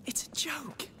 It's a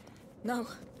joke. No.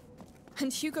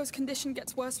 And Hugo's condition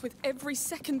gets worse with every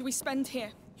second we spend here.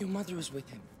 Your mother was with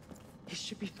him. He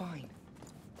should be fine.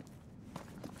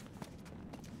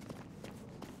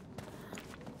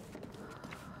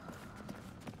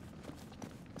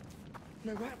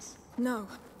 No rats? No,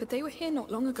 but they were here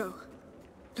not long ago.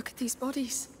 Look at these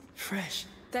bodies. Fresh.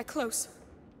 They're close.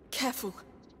 Careful.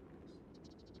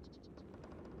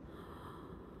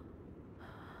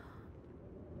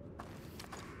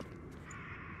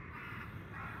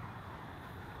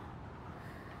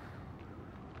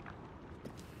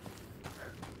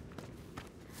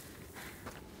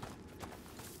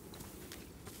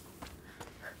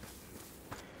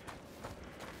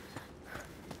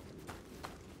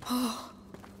 Oh,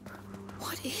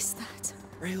 what is that?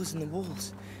 Rails in the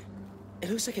walls. It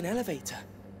looks like an elevator.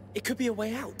 It could be a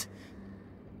way out.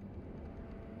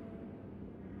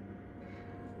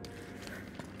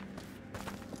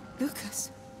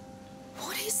 Lucas,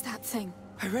 what is that thing?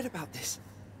 I read about this.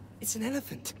 It's an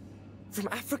elephant. From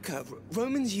Africa.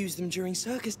 Romans used them during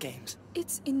circus games.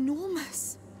 It's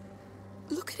enormous.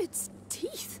 Look at its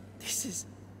teeth. This is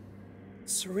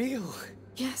surreal.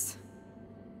 Yes.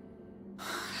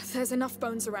 There's enough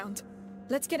bones around.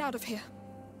 Let's get out of here.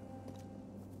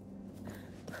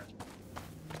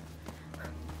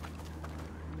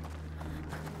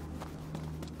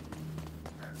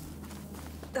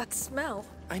 That smell.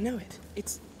 I know it.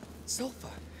 It's sulfur.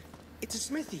 It's a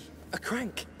smithy. A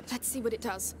crank. Let's see what it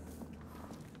does.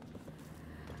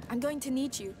 I'm going to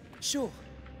need you. Sure.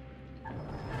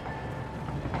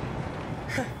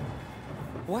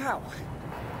 Wow.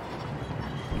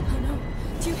 Oh no.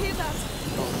 Do you hear that?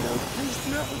 Oh no, please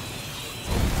no.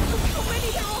 Look how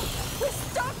many there are! We're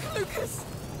stuck, Lucas!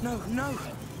 No, no.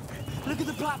 Look at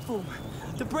the platform.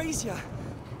 The brazier.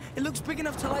 It looks big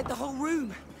enough to light the whole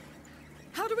room.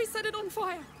 How do we set it on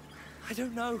fire? I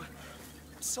don't know.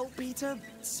 Saltpeter,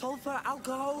 sulfur,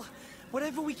 alcohol,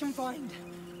 whatever we can find.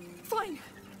 Fine.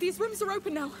 These rooms are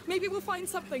open now. Maybe we'll find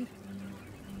something.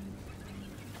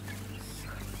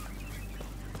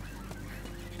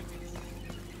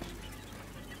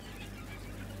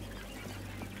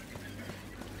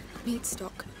 Meat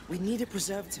stock. We need a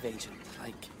preservative agent,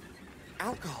 like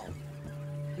alcohol.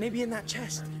 Maybe in that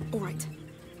chest. All right.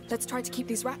 Let's try to keep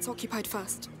these rats occupied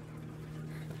first.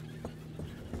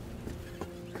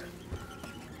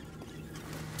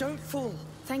 Don't fall.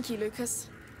 Thank you, Lucas.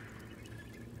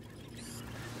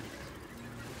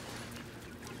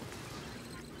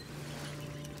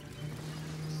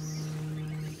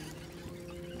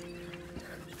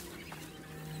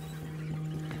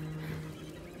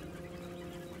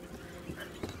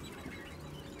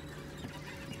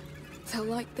 They'll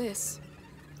like this.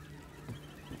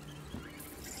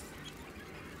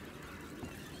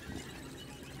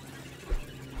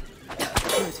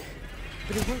 Good,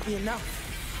 but it won't be enough.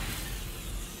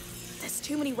 There's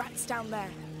too many rats down there.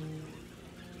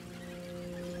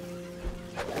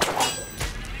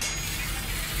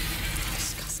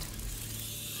 Disgusting.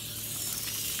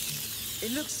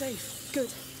 It looks safe.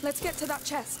 Good. Let's get to that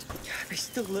chest. They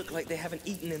still look like they haven't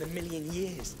eaten in a million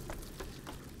years.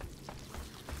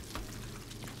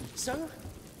 So,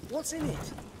 what's in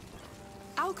it?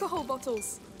 Alcohol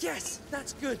bottles. Yes,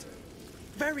 that's good.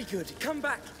 Very good. Come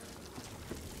back.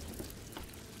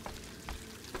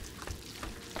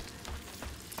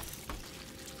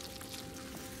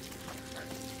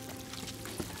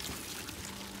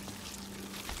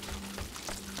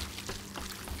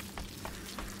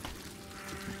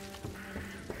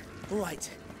 Right.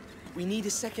 We need a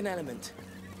second element.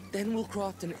 Then we'll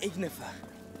craft an ignifer.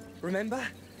 Remember?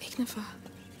 Ignifer.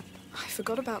 I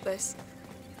forgot about this.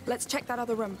 Let's check that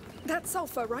other room. That's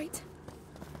sulfur, right?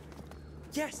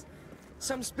 Yes.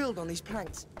 Some spilled on these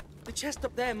planks. The chest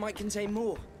up there might contain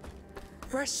more.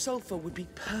 Fresh sulfur would be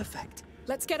perfect.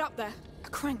 Let's get up there. A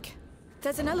crank.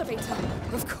 There's an elevator.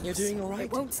 Of course. You're doing all right?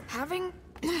 It won't. Having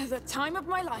the time of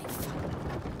my life.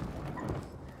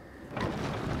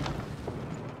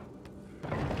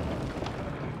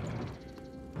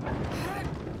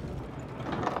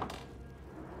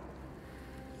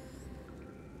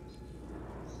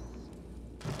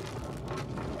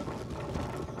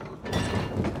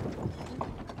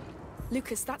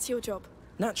 Lucas, that's your job.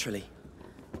 Naturally.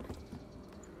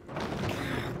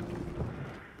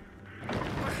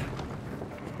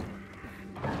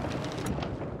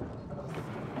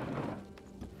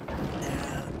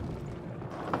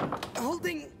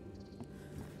 Holding.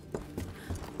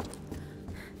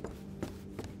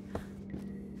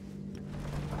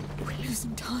 We're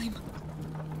losing time.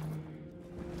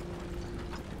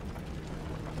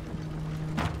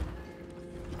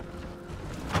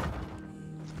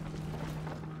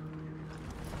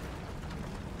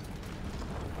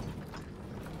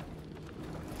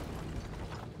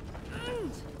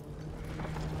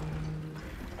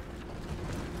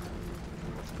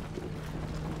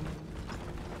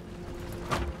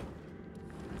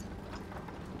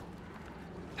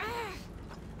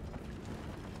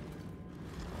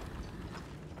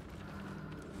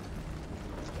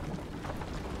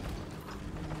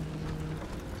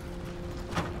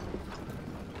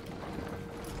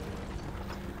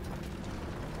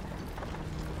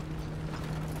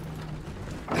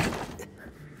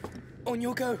 On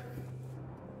your go.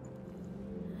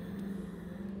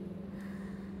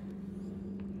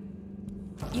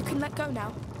 You can let go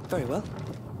now. Very well.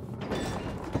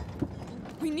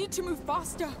 We need to move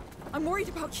faster. I'm worried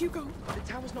about Hugo.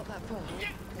 The tower's not that far.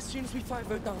 As soon as we find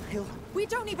Vaudin, he'll... We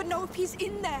don't even know if he's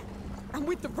in there. And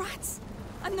with the rats.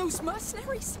 And those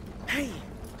mercenaries. Hey!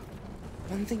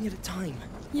 One thing at a time.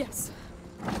 Yes.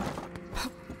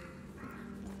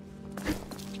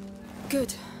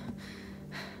 Good.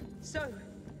 So,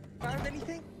 found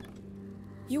anything?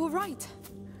 You were right.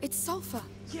 It's sulfur.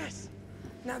 Yes!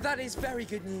 Now that is very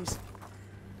good news.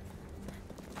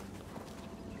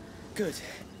 Good.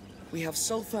 We have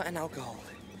sulfur and alcohol.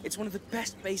 It's one of the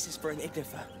best bases for an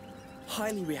ignifer.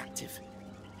 Highly reactive.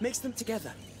 Mix them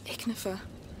together. Ignifer.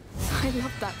 I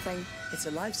love that thing. It's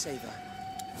a lifesaver.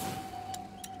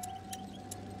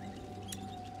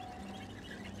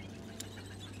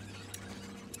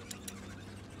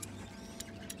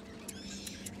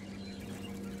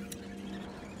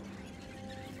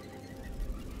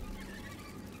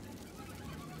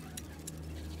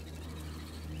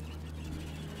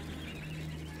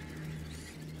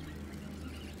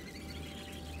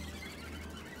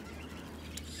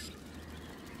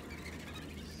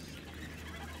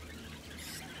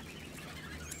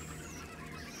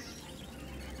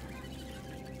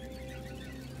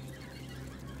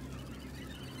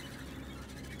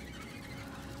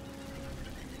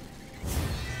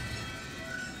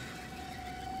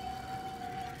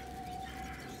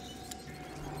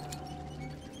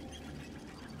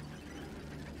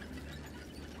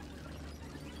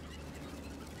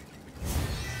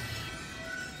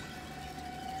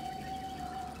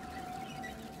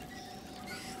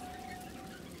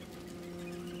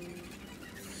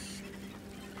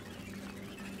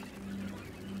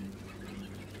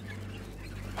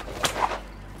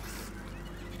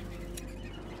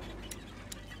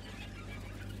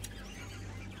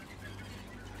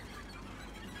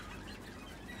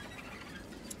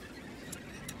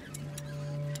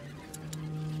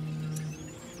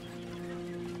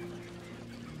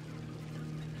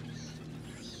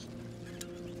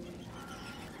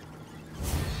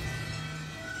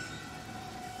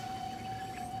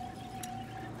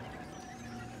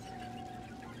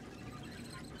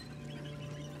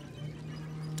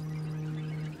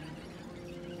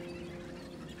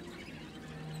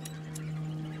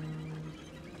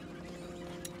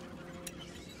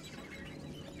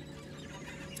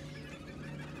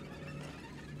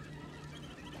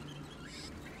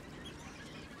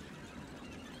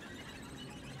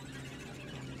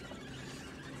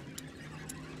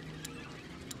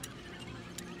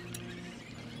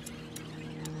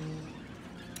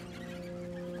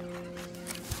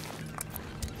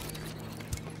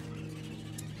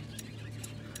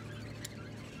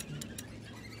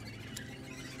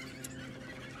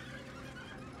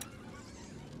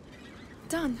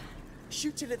 Done.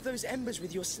 Shoot it at those embers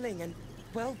with your sling and,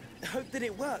 well, hope that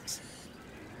it works.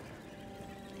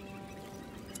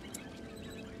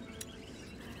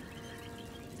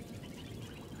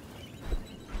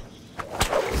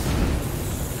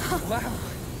 Wow.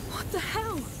 What the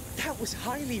hell? That was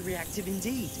highly reactive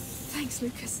indeed. Thanks,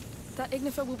 Lucas. That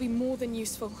ignifer will be more than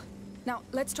useful. Now,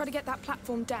 let's try to get that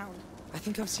platform down. I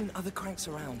think I've seen other cranks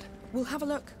around. We'll have a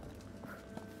look.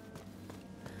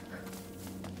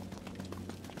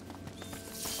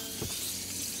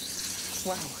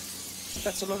 Wow,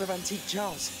 that's a lot of antique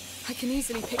jars. I can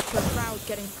easily picture a crowd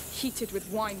getting heated with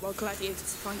wine while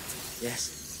gladiators fight. Yes,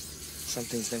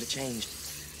 something's never changed.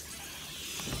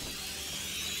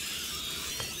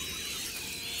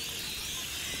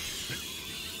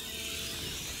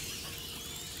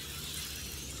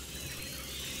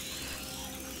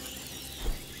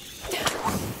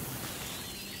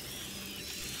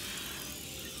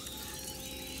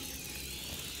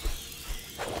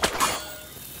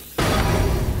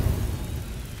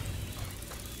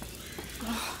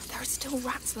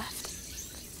 Rats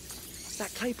left.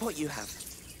 That clay pot you have,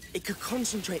 it could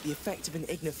concentrate the effect of an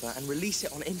ignifer and release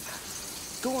it on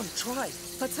impact. Go on, try.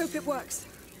 Let's hope it works.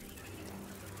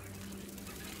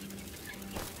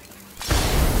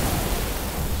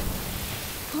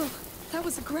 Oh, that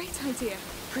was a great idea.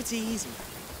 Pretty easy.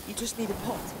 You just need a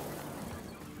pot.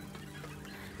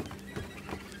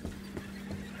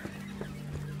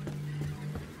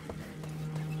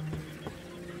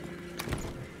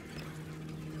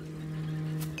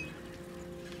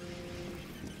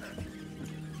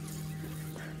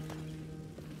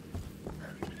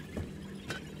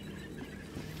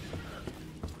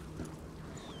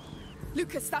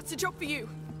 Lucas, that's a job for you.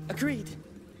 Agreed.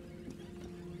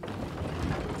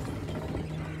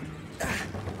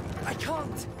 I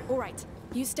can't. All right,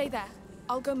 you stay there.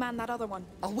 I'll go man that other one.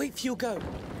 I'll wait for your go.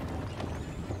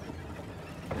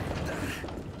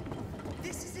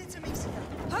 This is it, Amicia.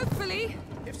 Hopefully.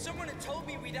 If someone had told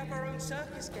me we'd have our own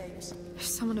circus games. If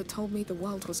someone had told me the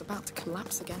world was about to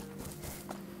collapse again.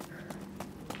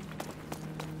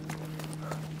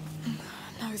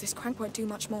 No, this crank won't do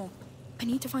much more. I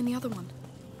need to find the other one.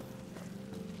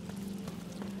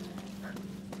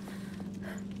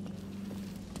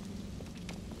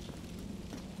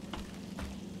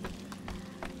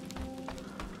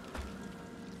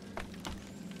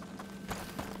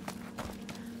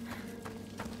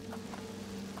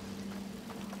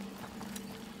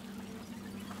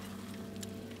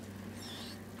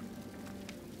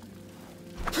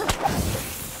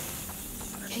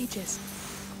 Cages.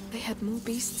 They had more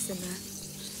beasts in there.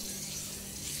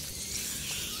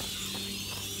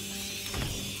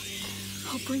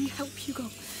 I'll bring help, Hugo.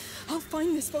 I'll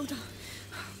find this Voda.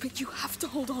 But you have to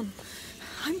hold on.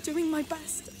 I'm doing my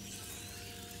best.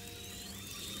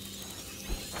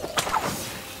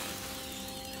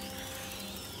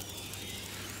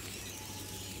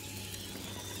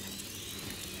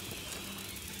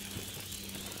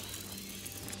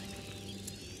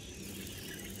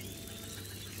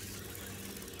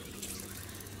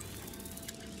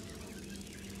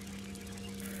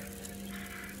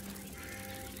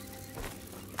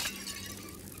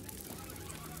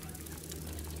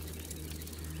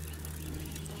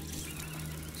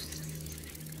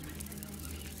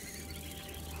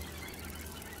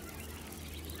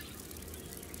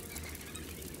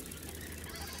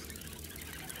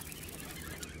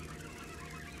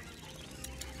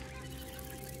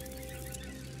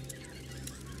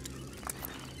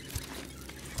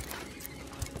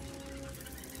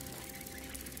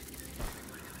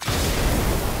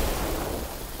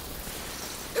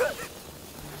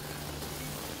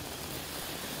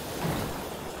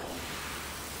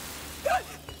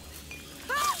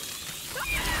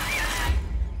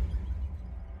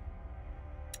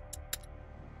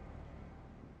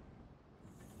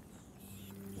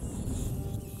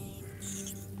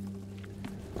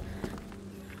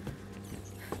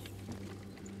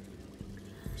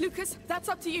 Lucas, that's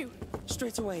up to you.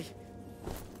 Straight away.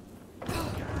 I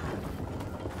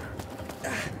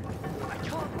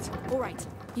can't. All right,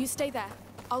 you stay there.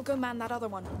 I'll go man that other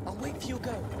one. I'll wait for you to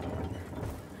go.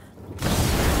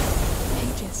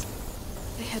 Cages.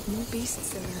 They had more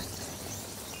beasts in there.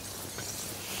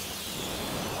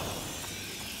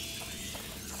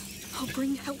 I'll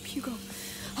bring help, Hugo.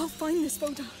 I'll find this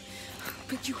Voda.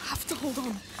 But you have to hold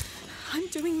on. I'm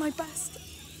doing my best.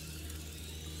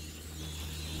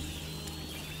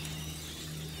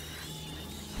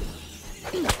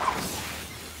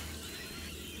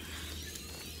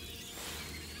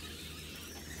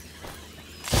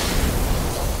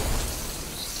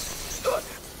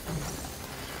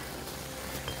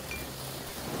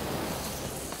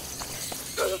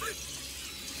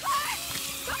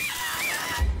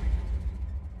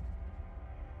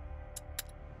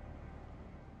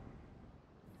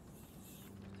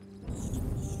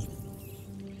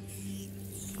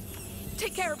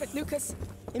 Take care of it, Lucas.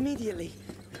 Immediately.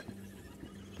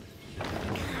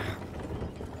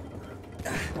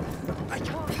 I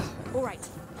can't. All right,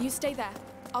 you stay there.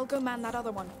 I'll go man that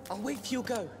other one. I'll wait for you to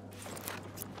go.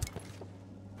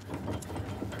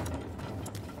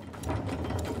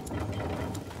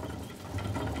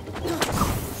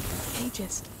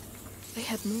 Cages. They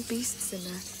had more beasts in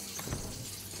there.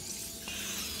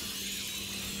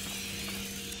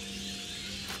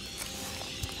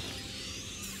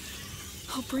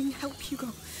 I'll bring help, Hugo.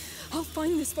 I'll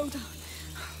find this Voda.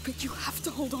 But you have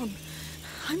to hold on.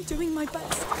 I'm doing my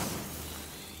best.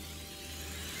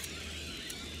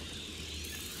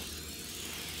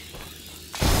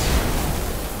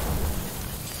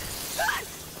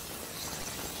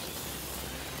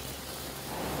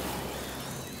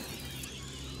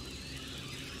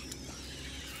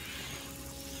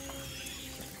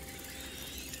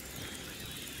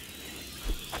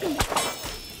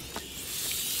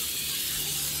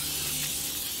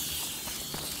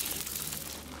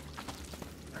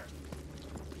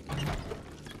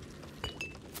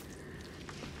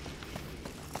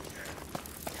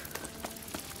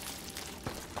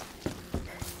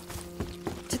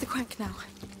 Now.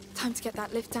 Time to get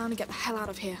that lift down and get the hell out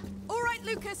of here. All right,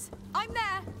 Lucas. I'm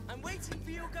there. I'm waiting for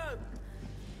you to go.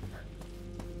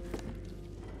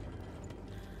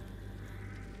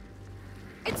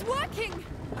 It's working!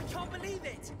 I can't believe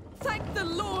it! Thank the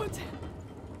Lord!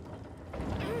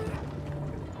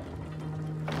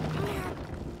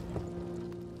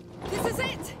 This is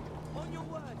it! On your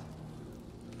word.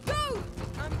 Go!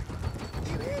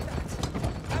 Do you hear that?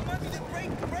 That might be the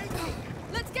brake braking!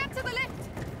 Let's get to the lift!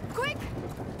 Quick!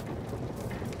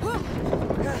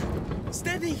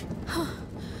 Steady!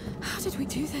 How did we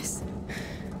do this?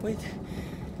 with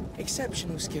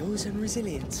exceptional skills and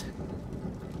resilience.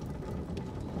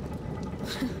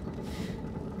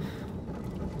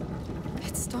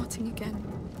 It's starting again.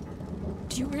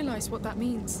 Do you realize what that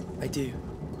means? I do.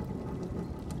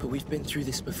 But we've been through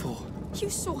this before. You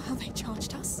saw how they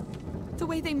charged us? The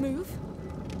way they move?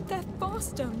 They're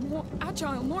faster, more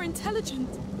agile, more intelligent.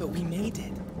 But we made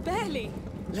it. Barely.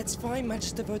 Let's find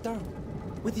Magister Verdun.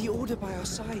 With the Order by our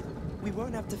side, we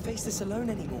won't have to face this alone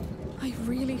anymore. I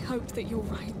really hope that you're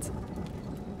right.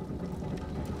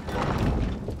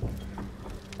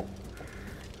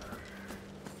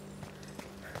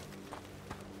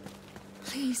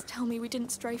 Please tell me we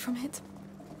didn't stray from it.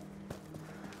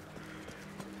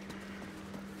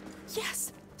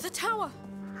 Yes! The tower!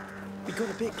 We got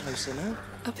a bit closer now.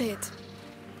 A bit.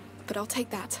 But I'll take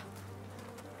that.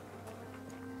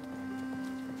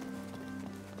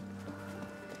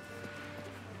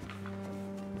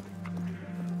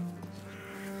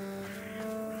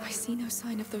 I see no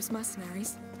sign of those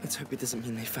mercenaries. Let's hope it doesn't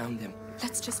mean they found him.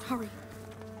 Let's just hurry.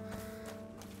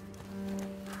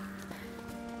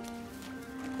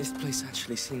 This place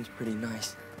actually seems pretty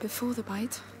nice. Before the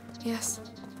bite, yes.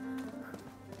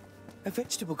 A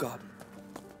vegetable garden.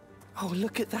 Oh,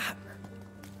 look at that.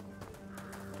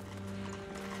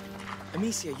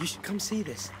 Amicia, you should come see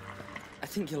this. I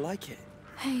think you'll like it.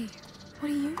 Hey,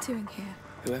 what are you doing here?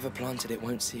 Whoever planted it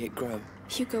won't see it grow.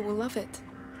 Hugo will love it.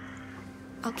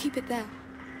 I'll keep it there.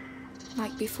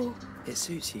 Like before. It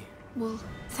suits you. Well,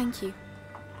 thank you.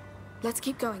 Let's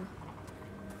keep going.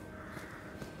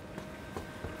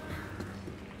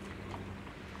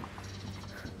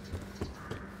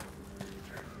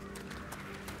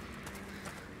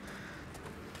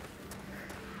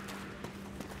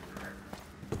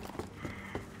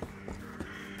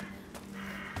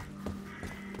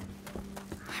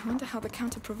 I wonder how the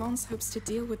Count of Provence hopes to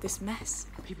deal with this mess.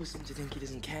 People seem to think he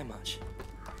doesn't care much.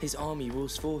 His army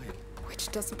rules for him. Which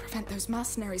doesn't prevent those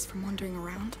mercenaries from wandering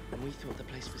around. And we thought the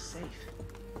place was safe.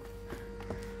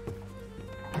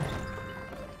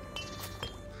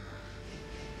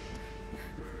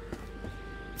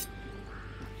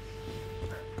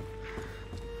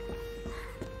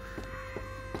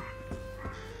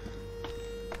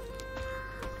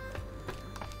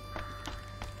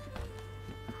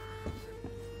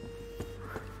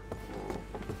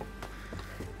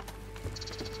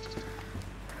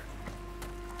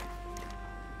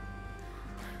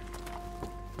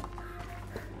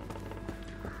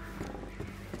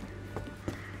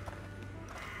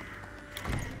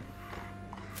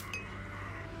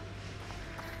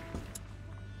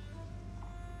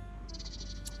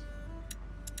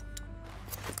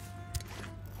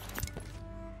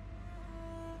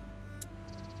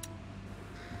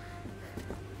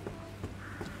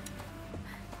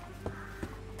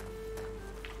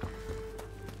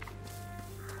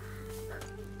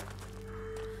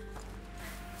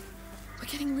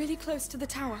 Getting really close to the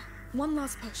tower. One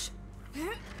last push.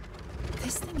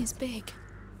 This thing is big.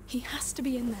 He has to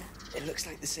be in there. It looks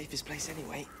like the safest place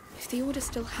anyway. If the Order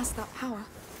still has that power,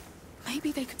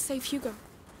 maybe they could save Hugo.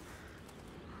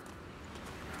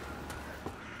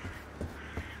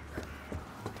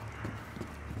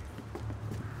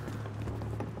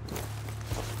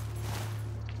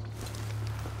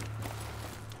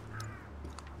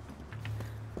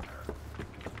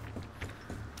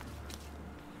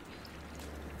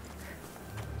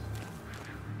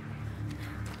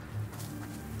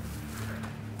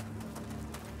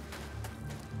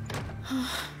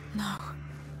 No.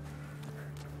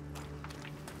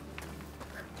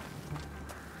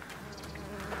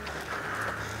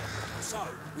 So,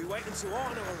 we wait until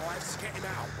Arno arrives to get him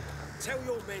out. Tell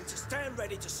your men to stand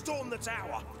ready to storm the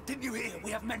tower. Didn't you hear?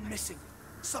 We have men missing.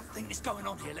 Something is going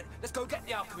on here. Let's go get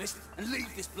the alchemist and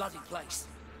leave this bloody place.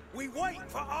 We wait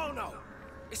for Arno.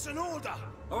 It's an order.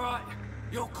 All right,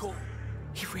 your call.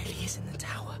 He really is in the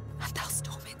tower. And they'll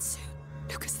storm it soon.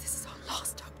 Lucas, this is our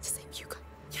last hope to save Hugo.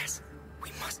 Yes, we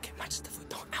must get Magister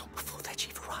Verdun out before their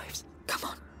chief arrives.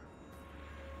 Come on.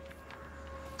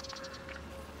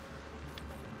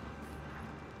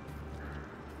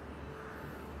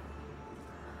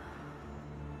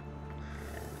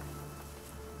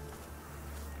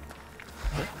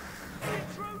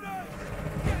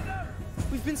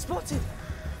 We've been spotted!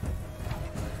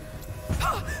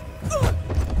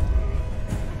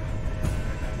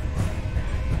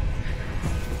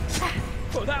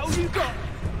 What, that all you got?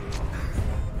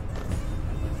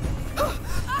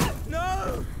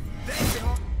 No!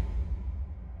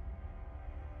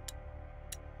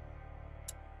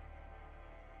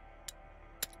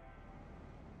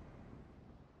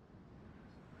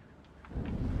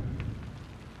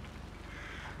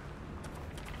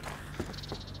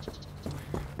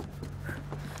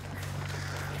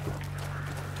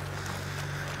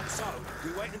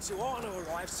 wait until Arno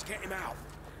arrives to get him out.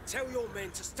 Tell your men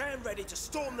to stand ready to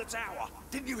storm the tower.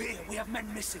 Didn't you hear? We have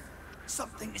men missing.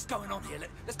 Something is going on here.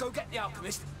 Let's go get the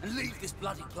alchemist and leave this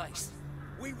bloody place.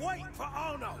 We wait for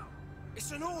Arno.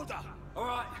 It's an order. All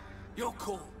right, your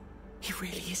call. He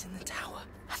really is in the tower,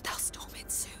 and they'll storm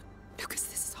it soon. Lucas,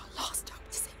 this is our last hope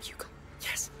to save Hugo.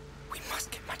 Yes, we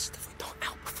must get Manchester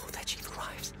out before their chief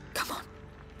arrives. Come on.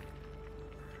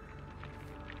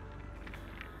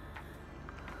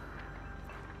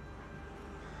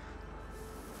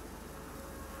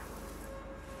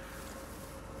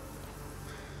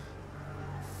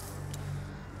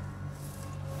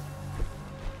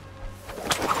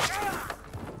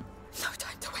 No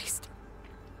time to waste.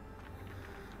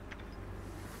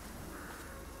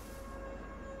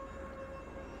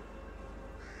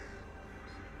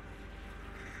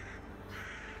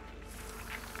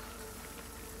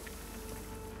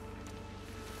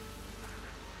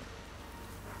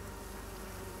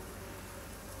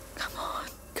 Come on,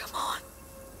 come on.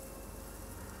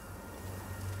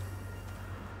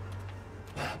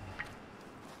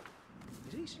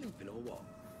 Is he sleeping or what?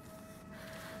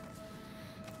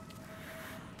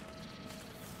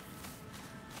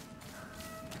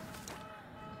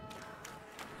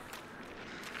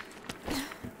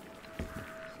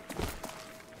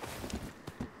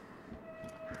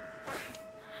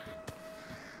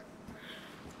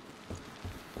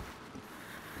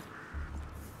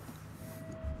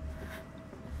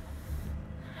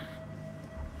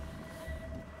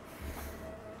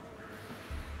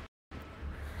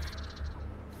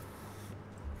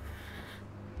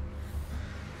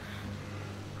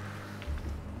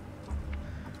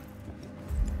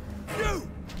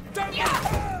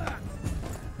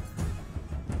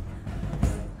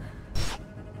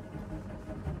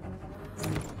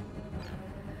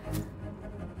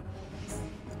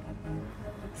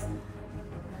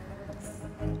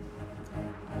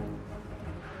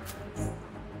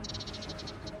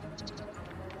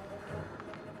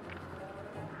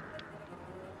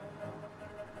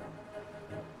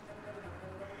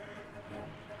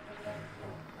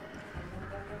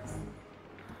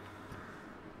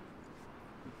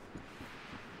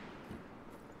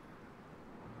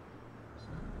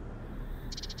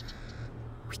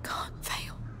 We can't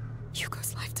fail.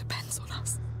 Hugo's life depends on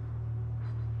us.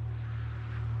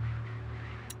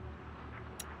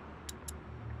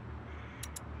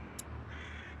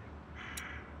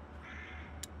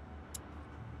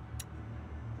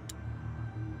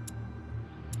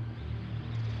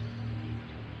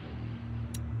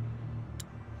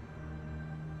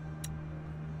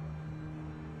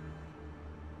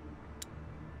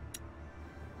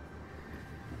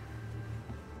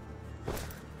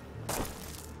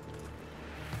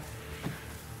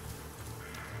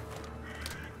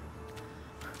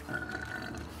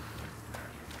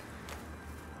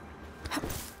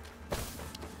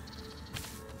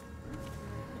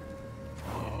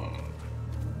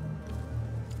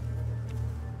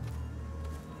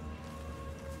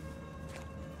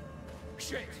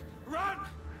 Shit! Run!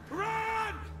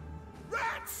 Run!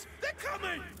 Rats! They're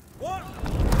coming! What?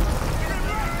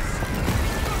 Rats!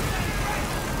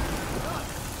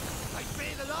 They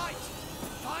fear the light!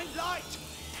 Find light!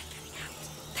 They're getting out.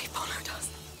 They followed us.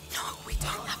 No, we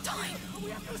don't have time. We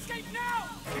have to escape now!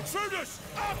 Intruders!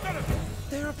 After them!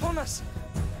 They're upon us!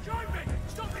 Join me!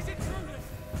 Stop these intruders!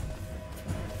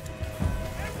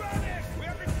 Everyone in! We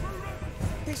have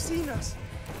intruders! They've seen us!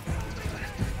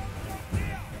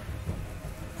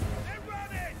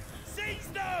 Everyone in! Seize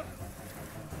them!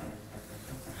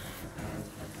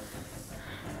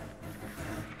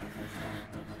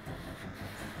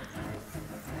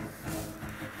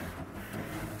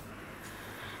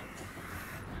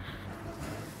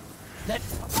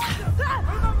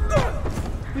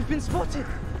 We've been spotted!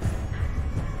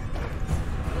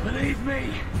 Believe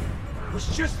me, it was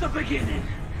just the beginning.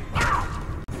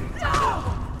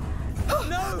 No!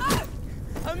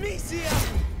 Amicia!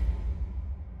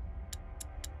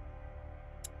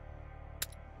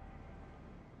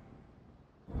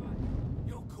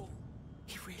 Your call.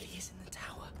 He really is in the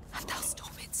tower, and they'll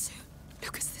storm it soon.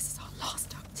 Lucas, this is our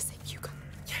last hope to save Hugo.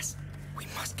 Yes, we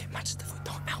must get Manchester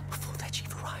out before their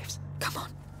chief arrives. Come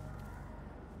on.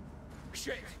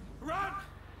 Shit! Run!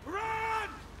 Run!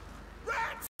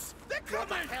 Rats! They're coming! What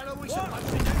the hell are we What? supposed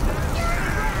to do?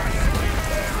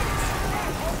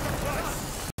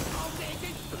 Oh, they're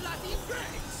these bloody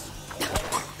rats!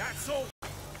 That's all.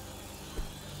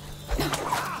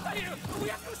 We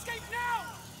have to escape now!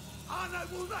 Arno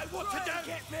will know what to do!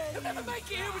 Get me! He'll never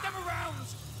make it here with them around!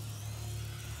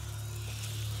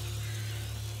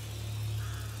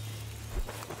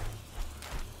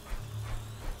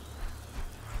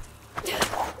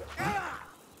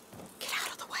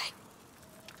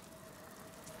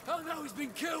 Oh no, he's been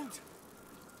killed!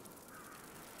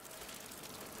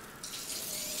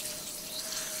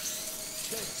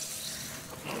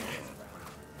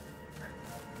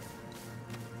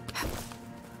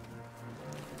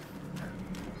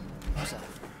 What's that?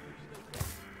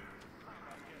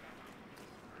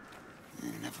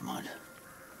 Never mind.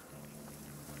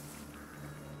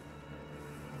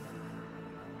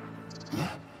 Huh?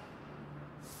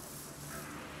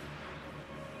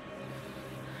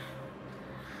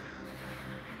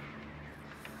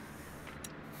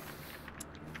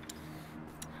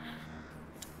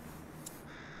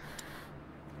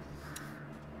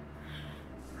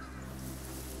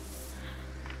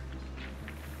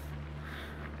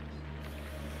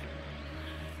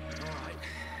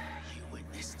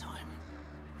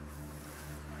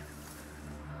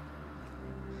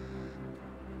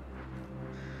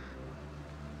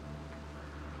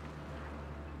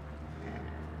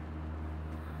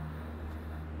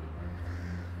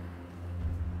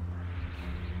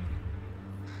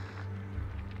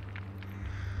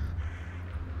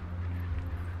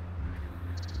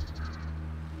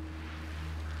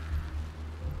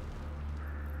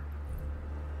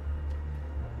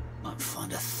 Might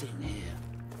find a thing here.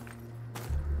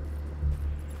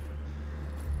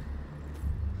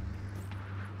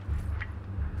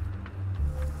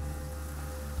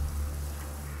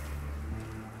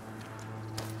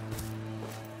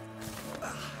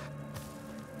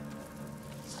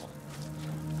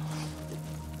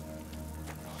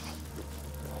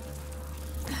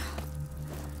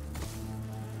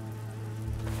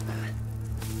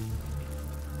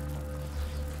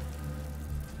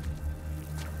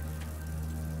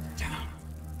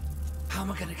 How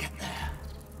am I gonna get there?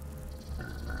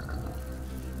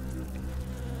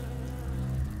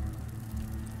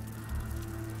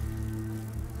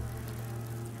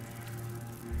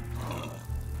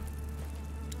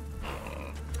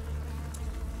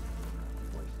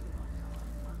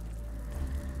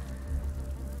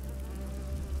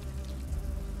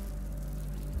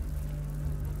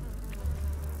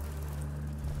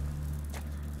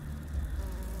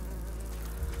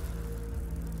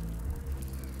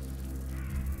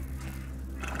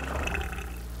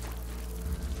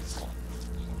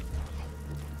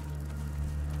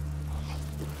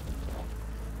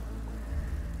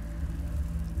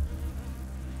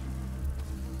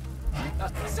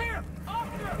 Sam!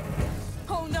 After!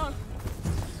 Oh no!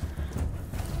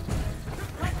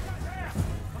 I'm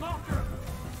after him!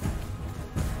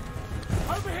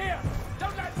 Over here!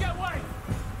 Don't let him get away!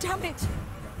 Damn it!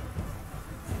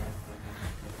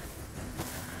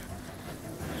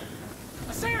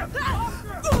 I see him!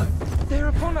 After him! They're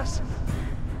upon us!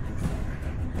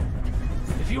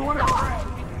 If you want to pray...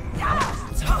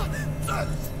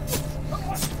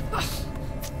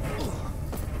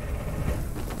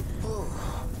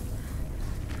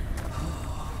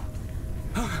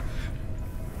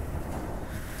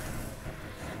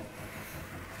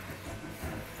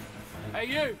 Hey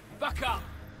you, back up!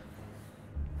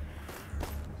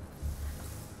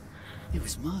 He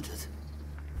was murdered.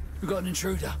 We got an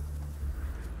intruder.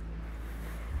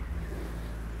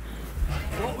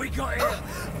 What we got here?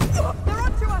 They're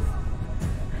onto us!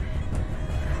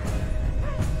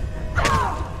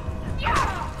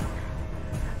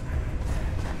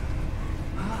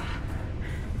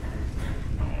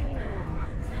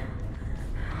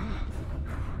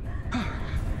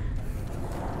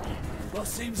 Well,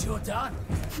 seems you're done.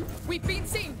 We've been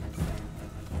seen!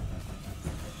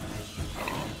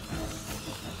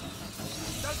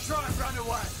 Don't try and run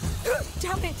away!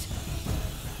 Damn it!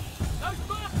 Those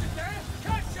bastards there!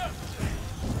 Catch them!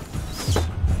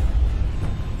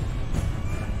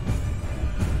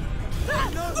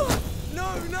 No! No,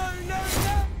 no, no,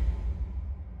 no!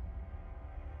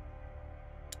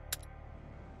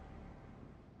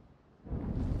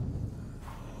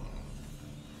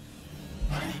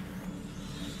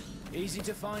 Easy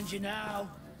to find you now.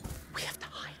 We have to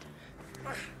hide.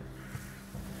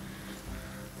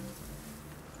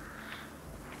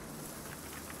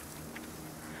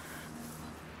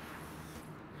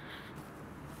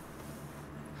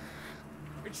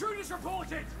 Intruders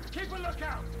reported! Keep a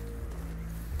lookout!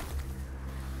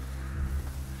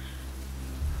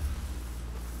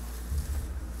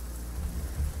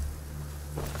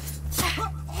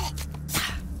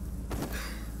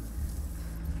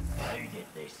 Who did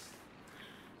this?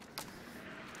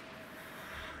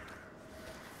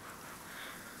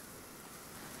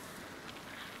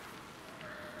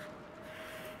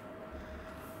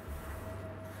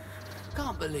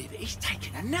 Can't believe it. He's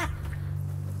taking a nap.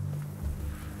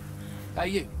 Hey,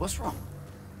 you. What's wrong?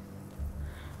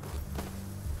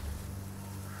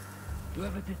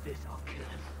 Whoever did this, I'll kill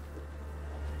him.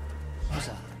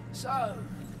 So...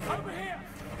 Over here!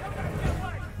 Come back this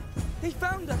way! They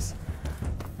found us!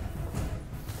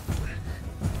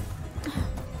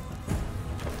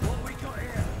 What have we got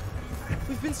here?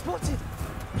 We've been spotted!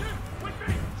 You! With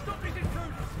me! Stop these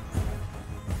intruders!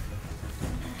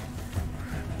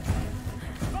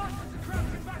 Bastards are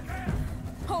crouching back here!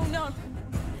 Oh no!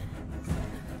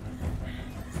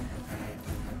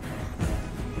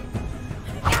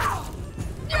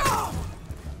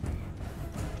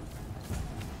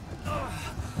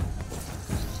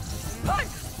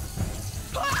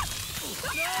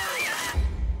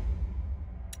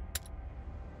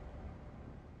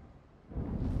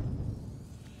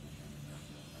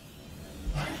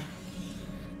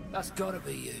 That's gotta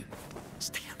be you.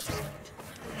 Stay out of sight.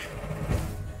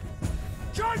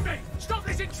 Join me! Stop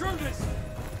these intruders!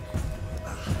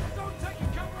 Don't take your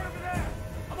cover over there!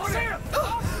 I'm on here!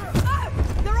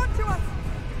 They're onto us!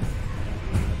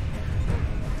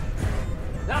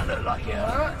 That looked like it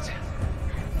hurt.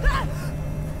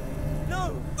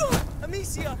 No!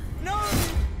 Amicia! No!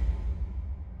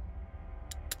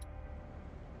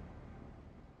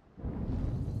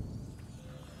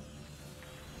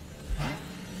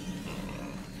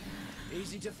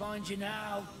 Easy to find you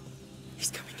now. He's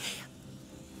coming here.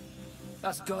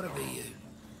 That's gotta be you.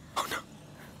 Oh no!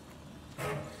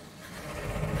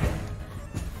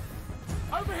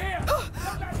 Over here!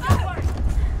 Come back that way!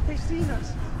 They've seen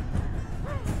us!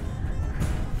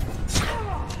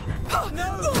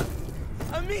 No!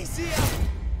 Amicia!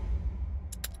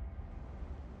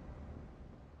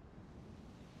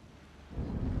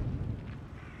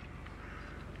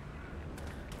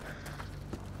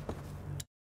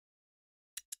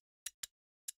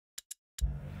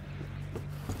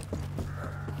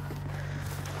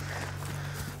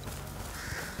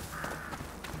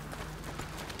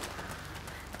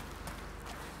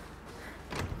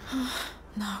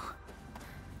 No.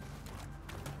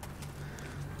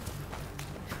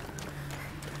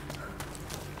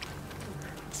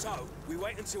 So, we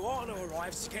wait until Arno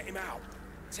arrives to get him out.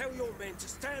 Tell your men to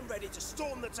stand ready to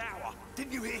storm the tower.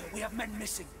 Didn't you hear? We have men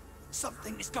missing.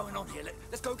 Something is going on here.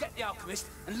 Let's go get the alchemist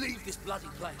and leave this bloody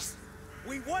place.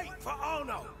 We wait for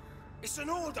Arno. It's an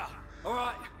order. All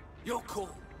right, your call.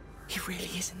 He really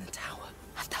is in the tower,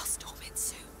 and they'll storm it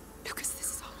soon. Lucas,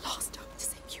 this is our last hope to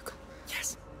save Hugo.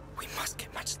 Yes, we must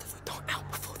get Match the Verdant out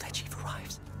before their chief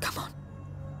arrives. Come on.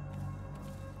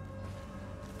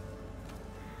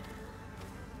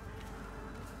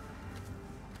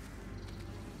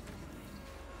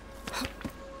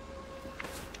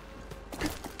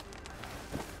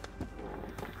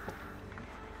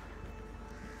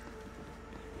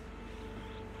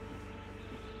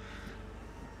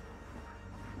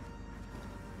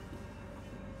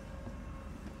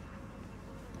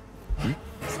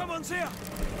 Someone's here!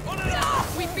 On it! Ah,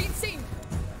 we've been seen!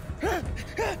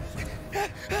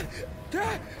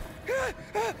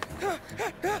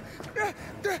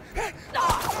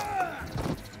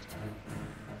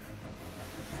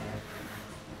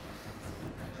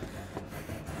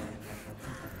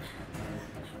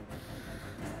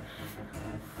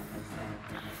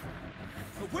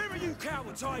 Where are you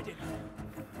cowards hiding?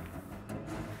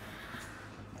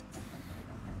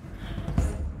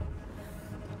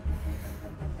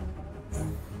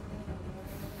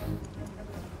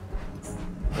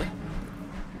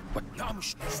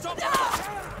 Stop!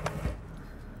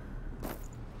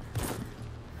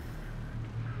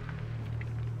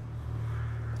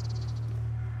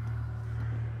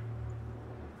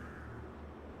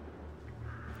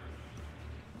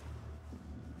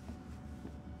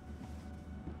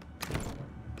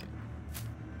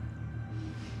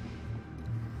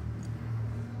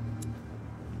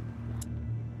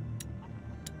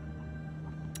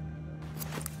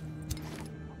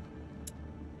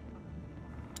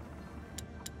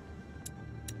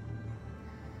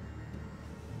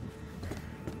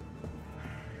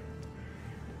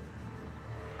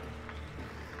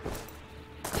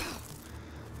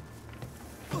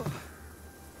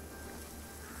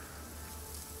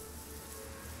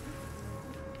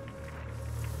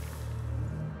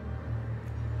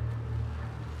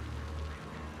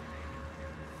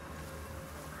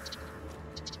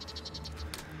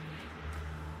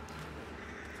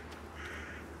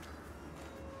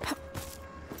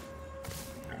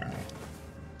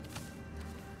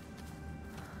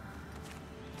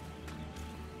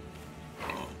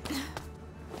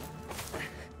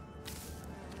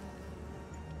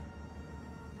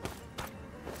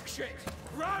 Shit!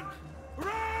 Run!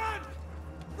 Run!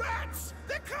 Rats!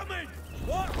 They're coming!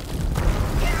 What?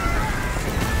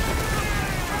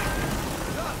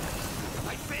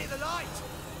 I fear the light!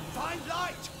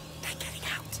 Wait! They're getting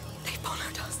out. They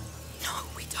followed us. No,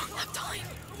 we don't have time.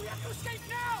 We have to escape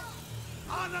now!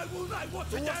 I know, will they? What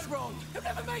to do? What's wrong? You'll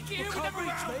never make it here, we can't never reach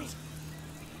round. me.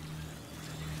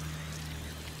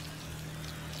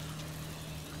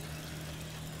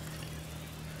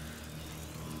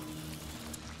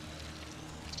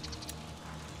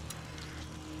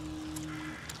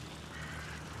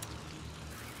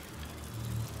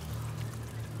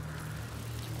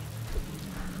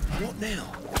 What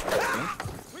now?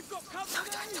 We've got company! No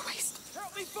time to waste.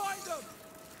 Help me find them!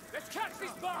 Let's catch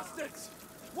these bastards!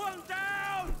 One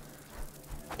down!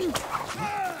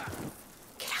 Ah!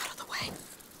 Get out of the way.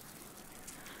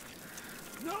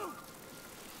 No!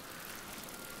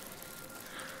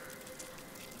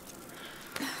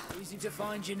 Easy to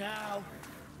find you now.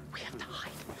 We have to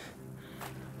hide.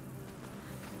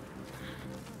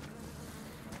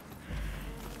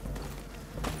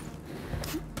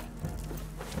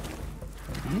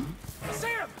 See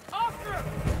him! After him!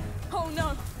 Oh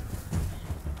no!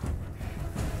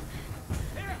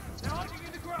 Here! They're hiding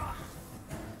in the grass!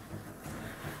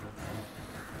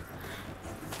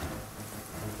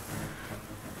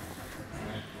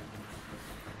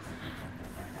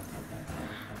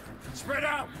 Spread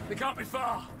out! They can't be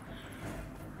far!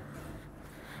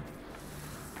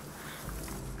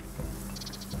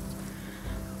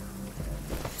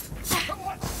 Come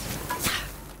on!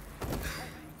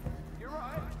 You're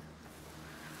right.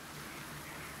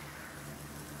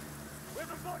 We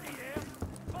have a body here.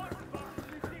 Find the bastard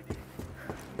who did it.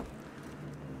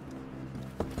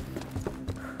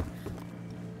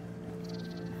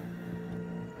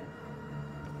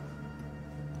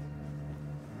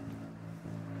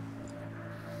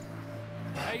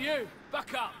 Hey you,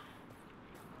 back up!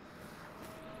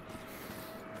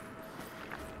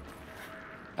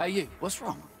 Hey, you, what's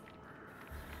wrong?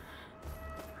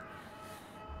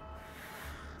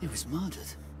 He was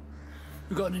murdered.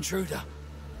 We got an intruder.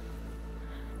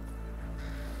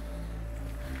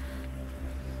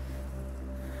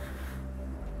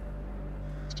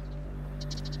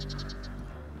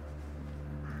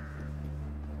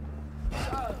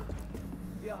 So,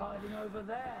 you're hiding over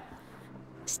there.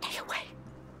 Stay away.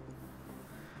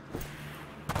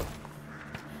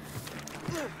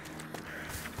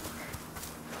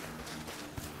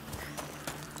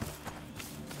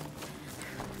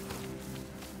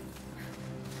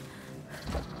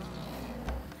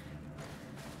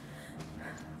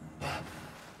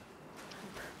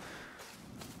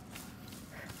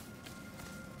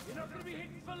 You're not going to be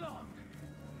hidden for long.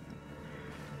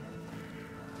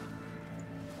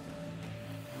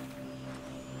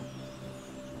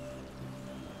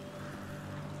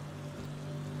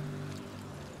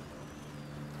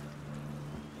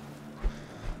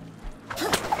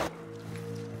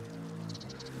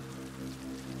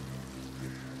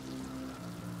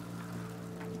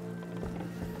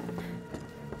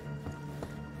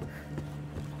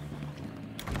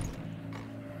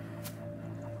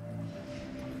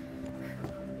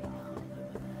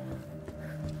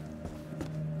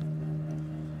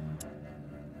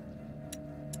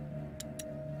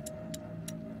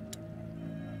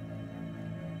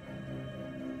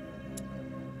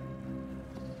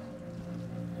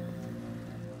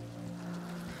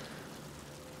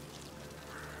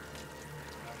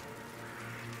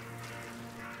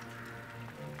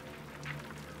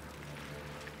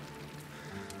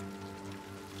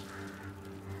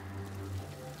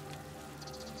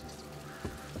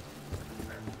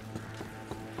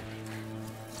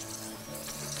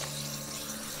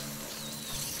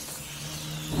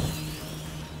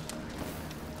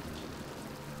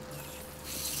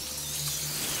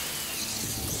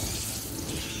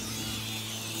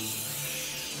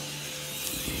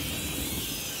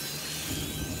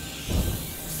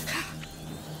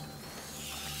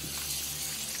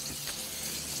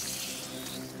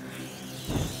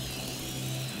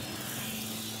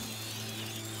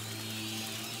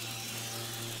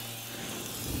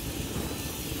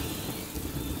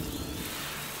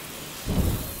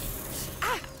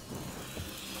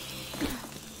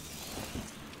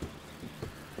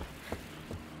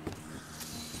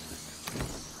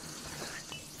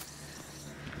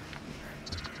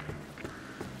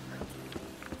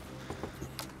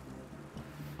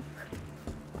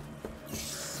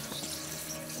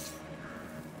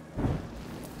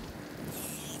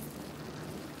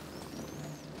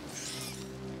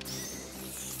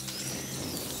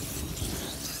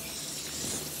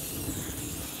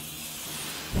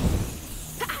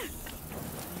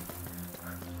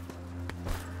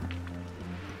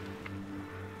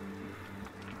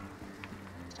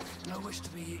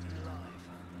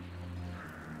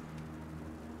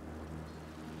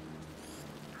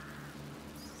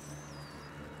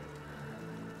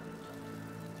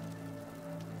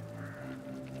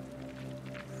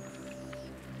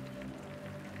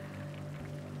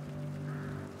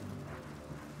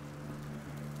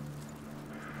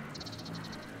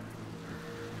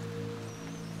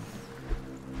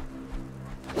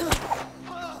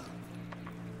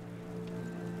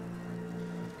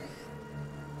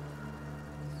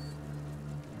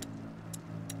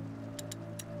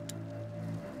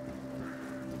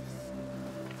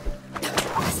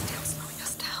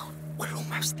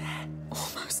 almost there.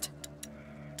 Almost.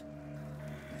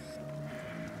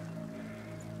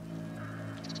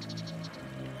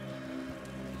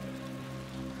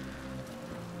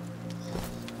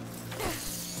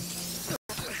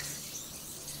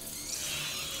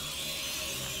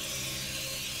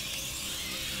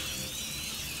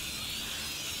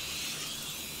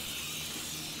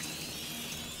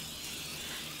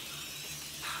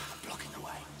 Blocking the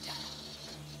way.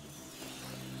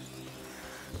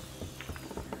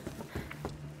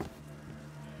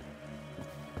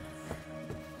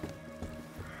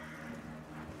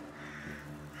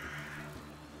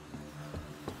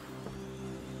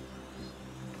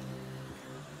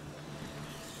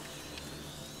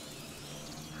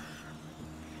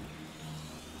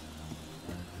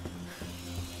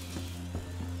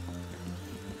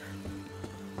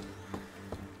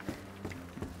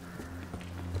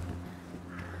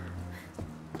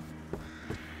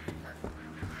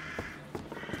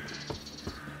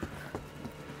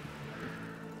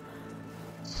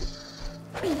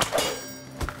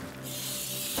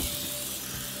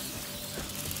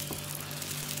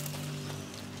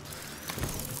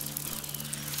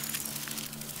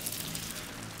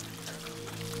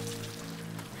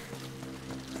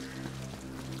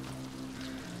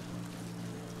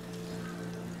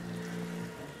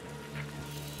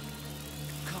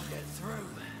 Can't get through.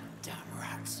 Damn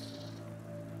rats.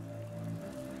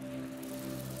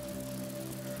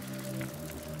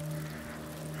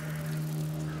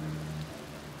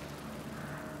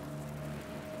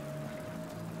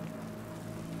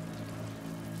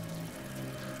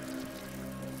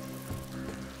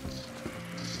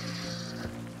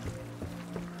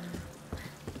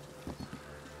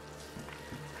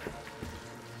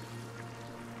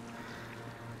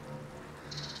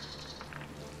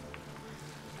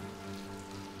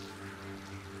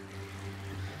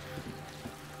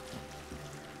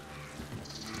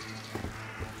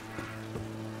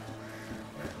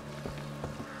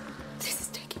 This is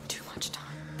taking too much time.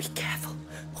 Be careful,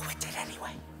 or we're dead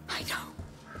anyway. I know.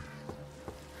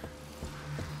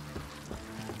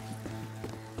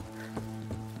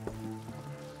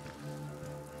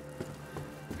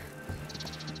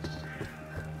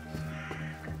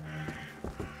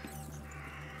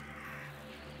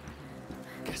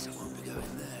 Guess I won't be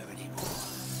going there anymore.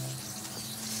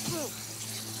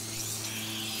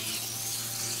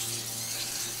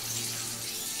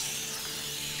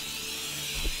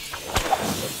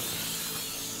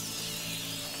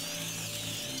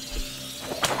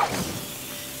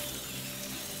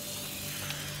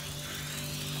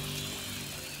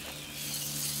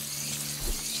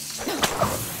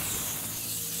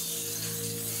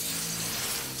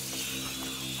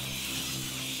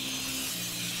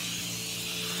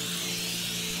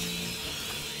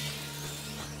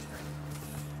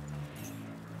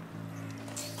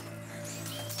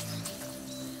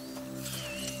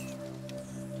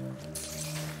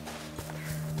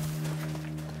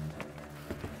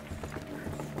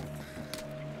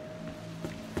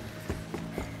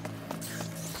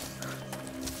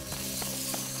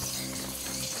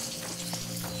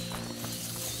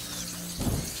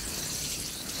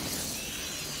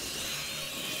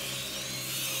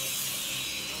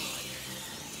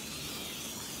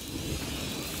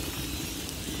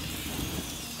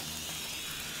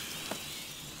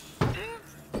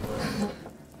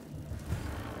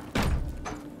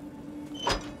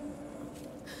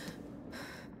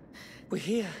 We're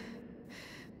here.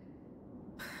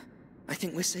 I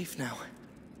think we're safe now.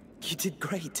 You did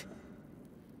great.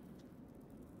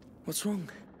 What's wrong?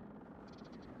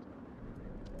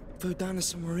 Vodana's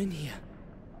somewhere in here.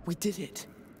 We did it.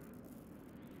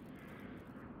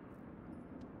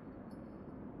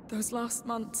 Those last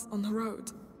months on the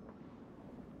road.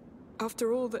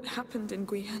 After all that happened in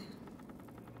Guyenne,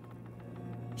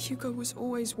 Hugo was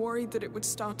always worried that it would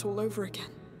start all over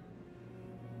again.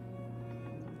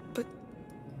 But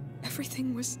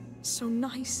everything was so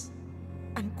nice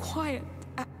and quiet,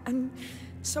 and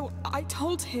so I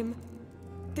told him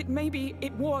that maybe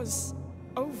it was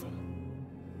over,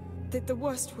 that the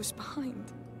worst was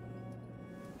behind.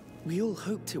 We all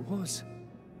hoped it was.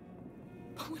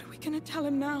 But what are we gonna tell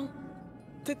him now?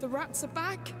 That the rats are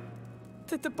back?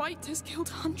 That the bite has killed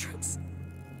hundreds?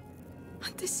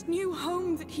 And this new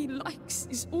home that he likes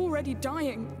is already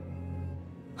dying?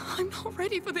 I'm not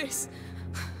ready for this.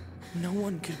 No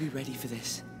one could be ready for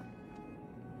this.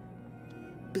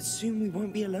 But soon we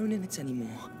won't be alone in it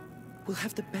anymore. We'll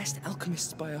have the best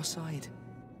alchemists by our side.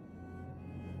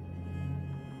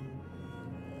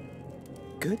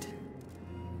 Good?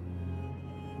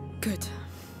 Good.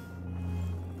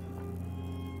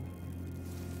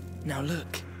 Now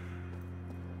look.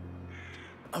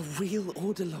 A real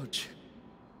Order Lodge.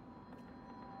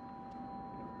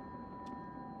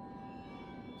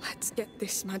 Let's get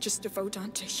this Magister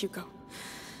Vaudin to Hugo.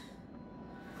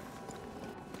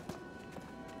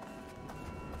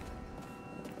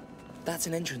 That's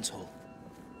an entrance hall.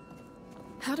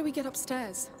 How do we get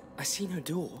upstairs? I see no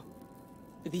door.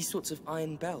 These sorts of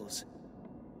iron bells.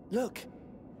 Look,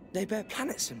 they bear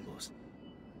planet symbols.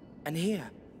 And here,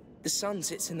 the sun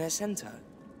sits in their center.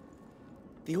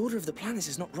 The order of the planets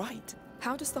is not right.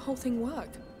 How does the whole thing work?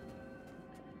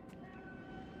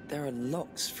 There are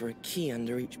locks for a key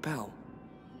under each bell.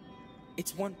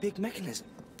 It's one big mechanism.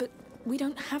 But we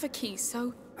don't have a key,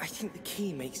 so... I think the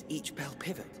key makes each bell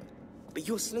pivot. But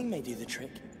your sling may do the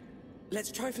trick.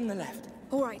 Let's try from the left.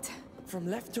 All right. From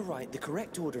left to right, the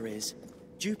correct order is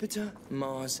Jupiter,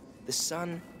 Mars, the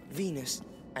Sun, Venus,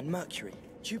 and Mercury.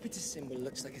 Jupiter's symbol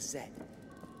looks like a Z,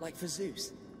 like for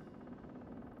Zeus.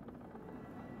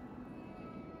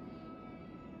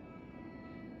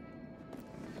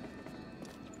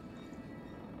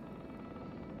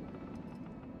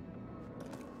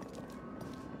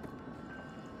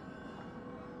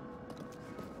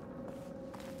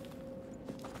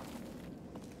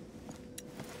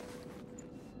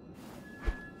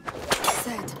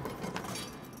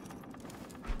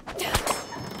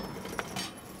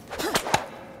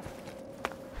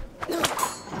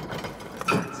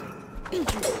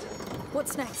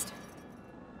 What's next?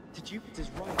 To Jupiter's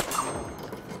right.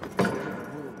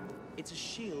 It's a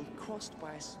shield crossed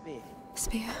by a spear.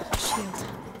 Spear, shield.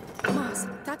 Mars,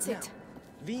 that's it.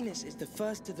 Venus is the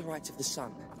first to the right of the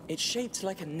sun. It's shaped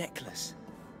like a necklace.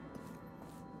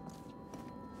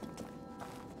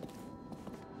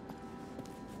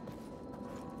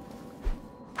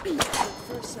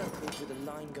 For a circle with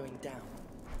a line going down.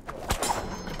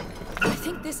 I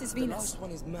think this is Venus. The last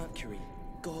one is Mercury,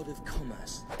 god of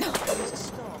commerce. There's a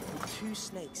staff with two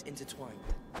snakes intertwined.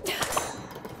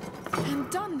 I'm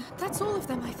done. That's all of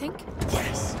them, I think.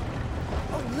 Yes!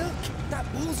 Oh, look! That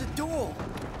wall's a door!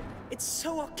 It's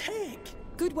so archaic!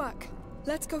 Good work.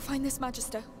 Let's go find this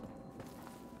Magister.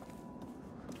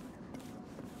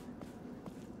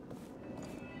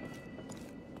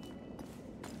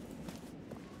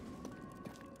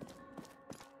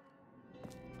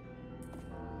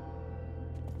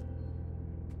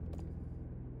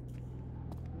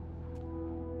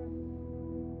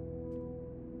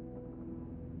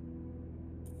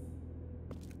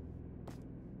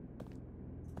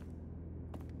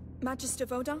 Magister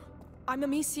Vaudin, I'm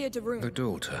Amicia de Rune. The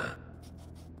daughter.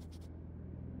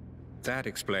 That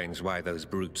explains why those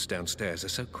brutes downstairs are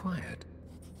so quiet.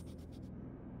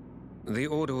 The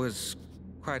Order was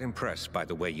quite impressed by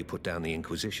the way you put down the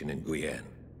Inquisition in Guyenne.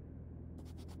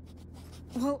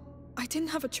 Well, I didn't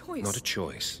have a choice. Not a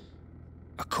choice.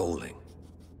 A calling.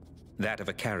 That of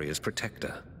a carrier's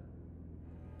protector.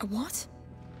 A what?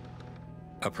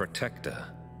 A protector.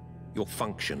 Your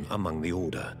function among the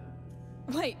Order.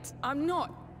 Wait, I'm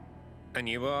not. And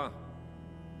you are?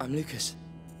 I'm Lucas.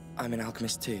 I'm an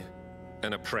alchemist too.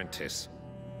 An apprentice.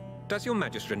 Does your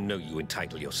Magister know you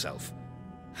entitle yourself?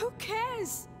 Who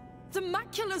cares? The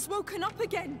macula's woken up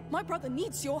again. My brother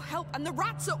needs your help, and the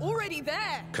rats are already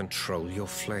there. Control your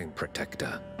flame,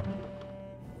 Protector.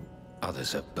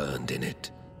 Others are burned in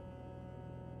it.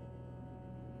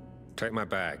 Take my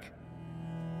bag.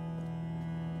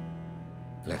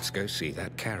 Let's go see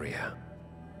that carrier.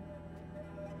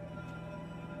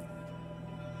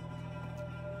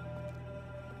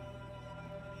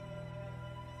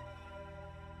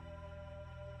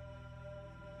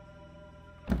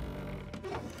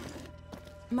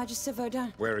 Magister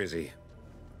Vaudin. Where is he?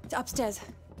 It's upstairs.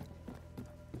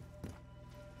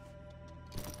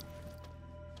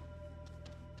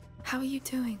 How are you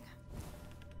doing?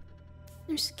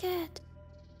 I'm scared.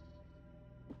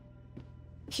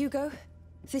 Hugo,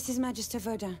 this is Magister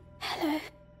Vaudin. Hello.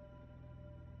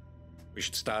 We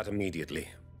should start immediately.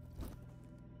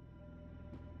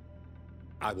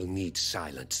 I will need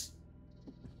silence.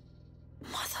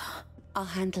 Mother. I'll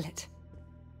handle it.